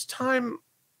the first time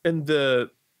in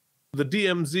the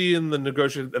DMZ and the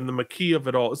negotiation and the Maquis of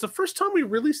it all. It's the first time we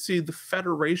really see the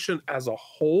Federation as a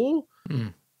whole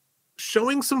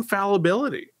showing some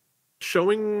fallibility,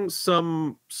 showing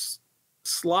some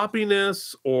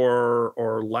sloppiness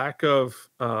or lack of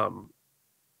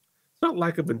not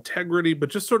lack of integrity, but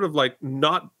just sort of like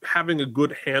not having a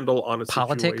good handle on a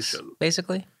politics, situation.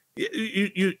 Basically.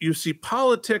 You see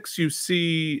politics, you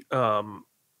see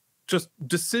just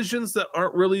decisions that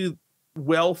aren't really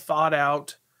well thought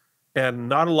out, and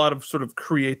not a lot of sort of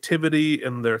creativity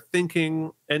in their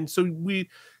thinking. And so we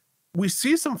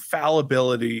see some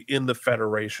fallibility in the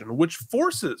Federation, which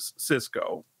forces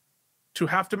Sisko to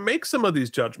have to make some of these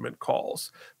judgment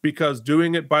calls, because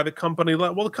doing it by the company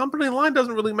line, well, the company line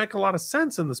doesn't really make a lot of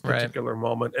sense in this particular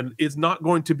moment, and is not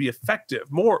going to be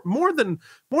effective. More than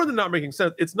not making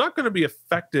sense, it's not going to be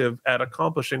effective at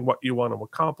accomplishing what you want to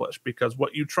accomplish, because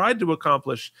what you tried to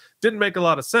accomplish didn't make a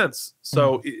lot of sense.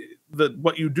 So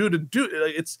what you do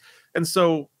it's, and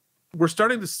so we're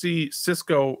starting to see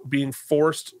Sisko being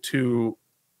forced to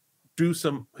do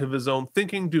some of his own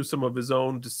thinking, do some of his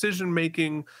own decision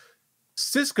making.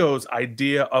 Sisko's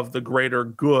idea of the greater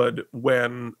good,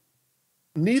 when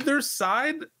neither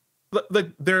side,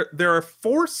 like there are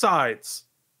four sides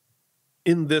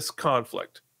in this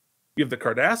conflict. You have the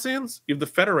Cardassians, you have the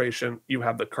Federation, you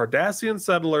have the Cardassian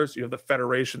settlers, you have the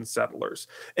Federation settlers,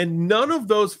 and none of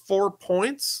those 4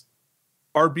 points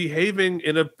are behaving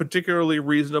in a particularly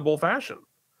reasonable fashion,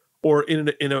 or in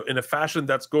a fashion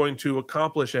that's going to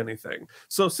accomplish anything.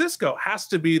 So Sisko has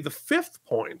to be the fifth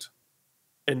point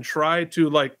and try to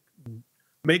like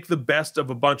make the best of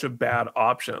a bunch of bad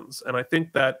options. And I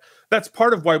think that's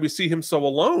part of why we see him so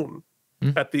alone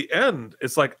at the end.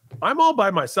 It's like, I'm all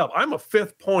by myself. I'm a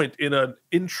fifth point in an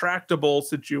intractable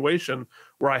situation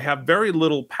where I have very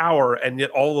little power and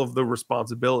yet all of the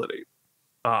responsibility.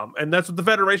 And that's what the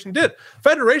Federation did.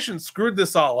 Federation screwed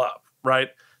this all up, right?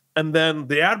 And then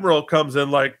the Admiral comes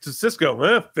in like to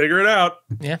Cisco, figure it out.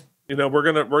 Yeah. We're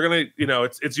gonna,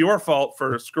 it's your fault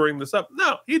for screwing this up.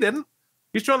 No, he didn't.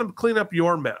 He's trying to clean up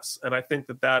your mess. And I think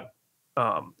that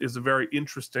is a very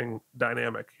interesting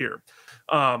dynamic here.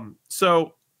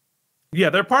 So yeah,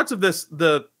 there are parts of this,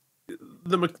 the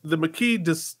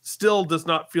Maquis still does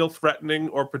not feel threatening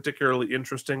or particularly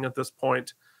interesting at this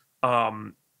point.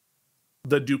 The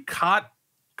Dukat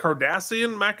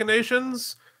Cardassian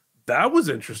machinations, that was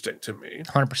interesting to me.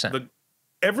 100%.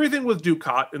 Everything with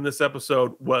Dukat in this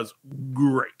episode was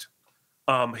great.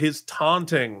 His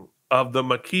taunting of the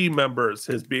Maquis members,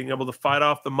 his being able to fight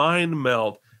off the mind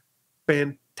meld,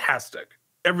 fantastic.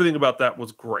 Everything about that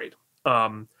was great.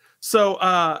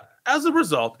 So as a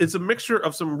result, it's a mixture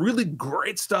of some really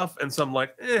great stuff and some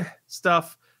like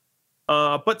stuff,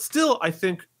 but still, I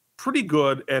think pretty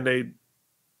good and a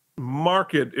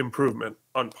marked improvement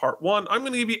on part 1. I'm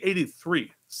going to give you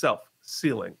 83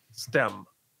 self-sealing stem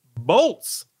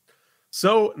bolts.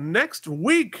 So next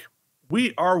week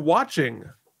we are watching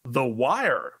The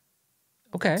Wire.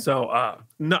 Okay. So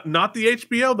not the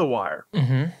HBO The Wire.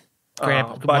 Mm-hmm. Great,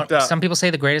 but some people say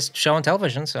the greatest show on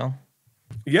television. So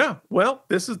yeah, well,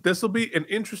 this will be an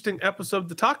interesting episode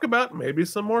to talk about. Maybe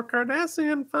some more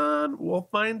Cardassian fun. We'll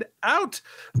find out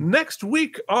next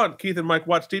week on Keith and Mike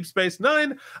Watch Deep Space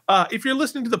Nine. If you're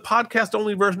listening to the podcast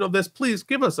only version of this, please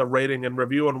give us a rating and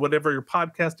review on whatever your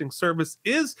podcasting service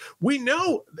is. We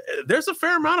know there's a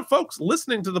fair amount of folks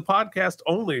listening to the podcast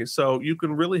only, so you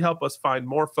can really help us find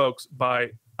more folks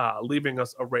by leaving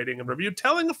us a rating and review,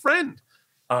 telling a friend,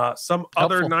 some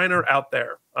other Niner out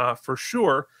there, for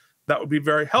sure. That would be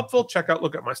very helpful. Check out,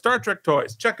 look at my Star Trek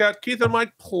toys. Check out Keith and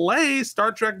Mike play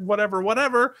Star Trek,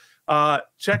 whatever.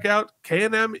 Check out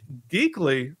K&M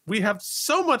Geekly. We have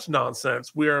so much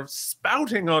nonsense. We are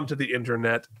spouting onto the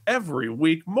internet every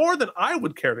week, more than I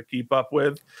would care to keep up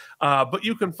with. But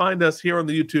you can find us here on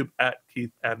the YouTube at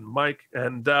Keith and Mike.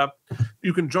 And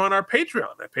you can join our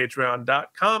Patreon at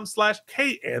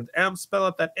patreon.com/K&M. Spell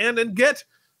out that and get,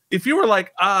 if you were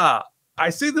like, I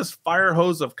see this fire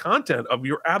hose of content of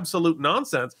your absolute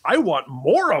nonsense. I want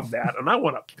more of that, and I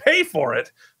want to pay for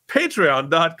it.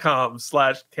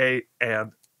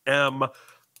 Patreon.com/K&M.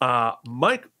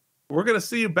 Mike, we're going to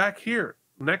see you back here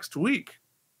next week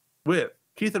with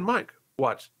Keith and Mike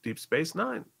Watch Deep Space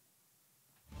Nine.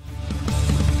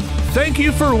 Thank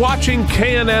you for watching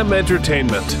K&M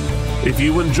Entertainment. If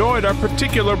you enjoyed our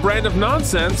particular brand of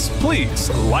nonsense, please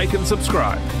like and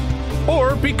subscribe.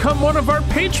 Or become one of our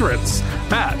patrons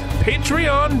at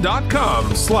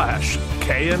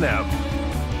patreon.com/K&M.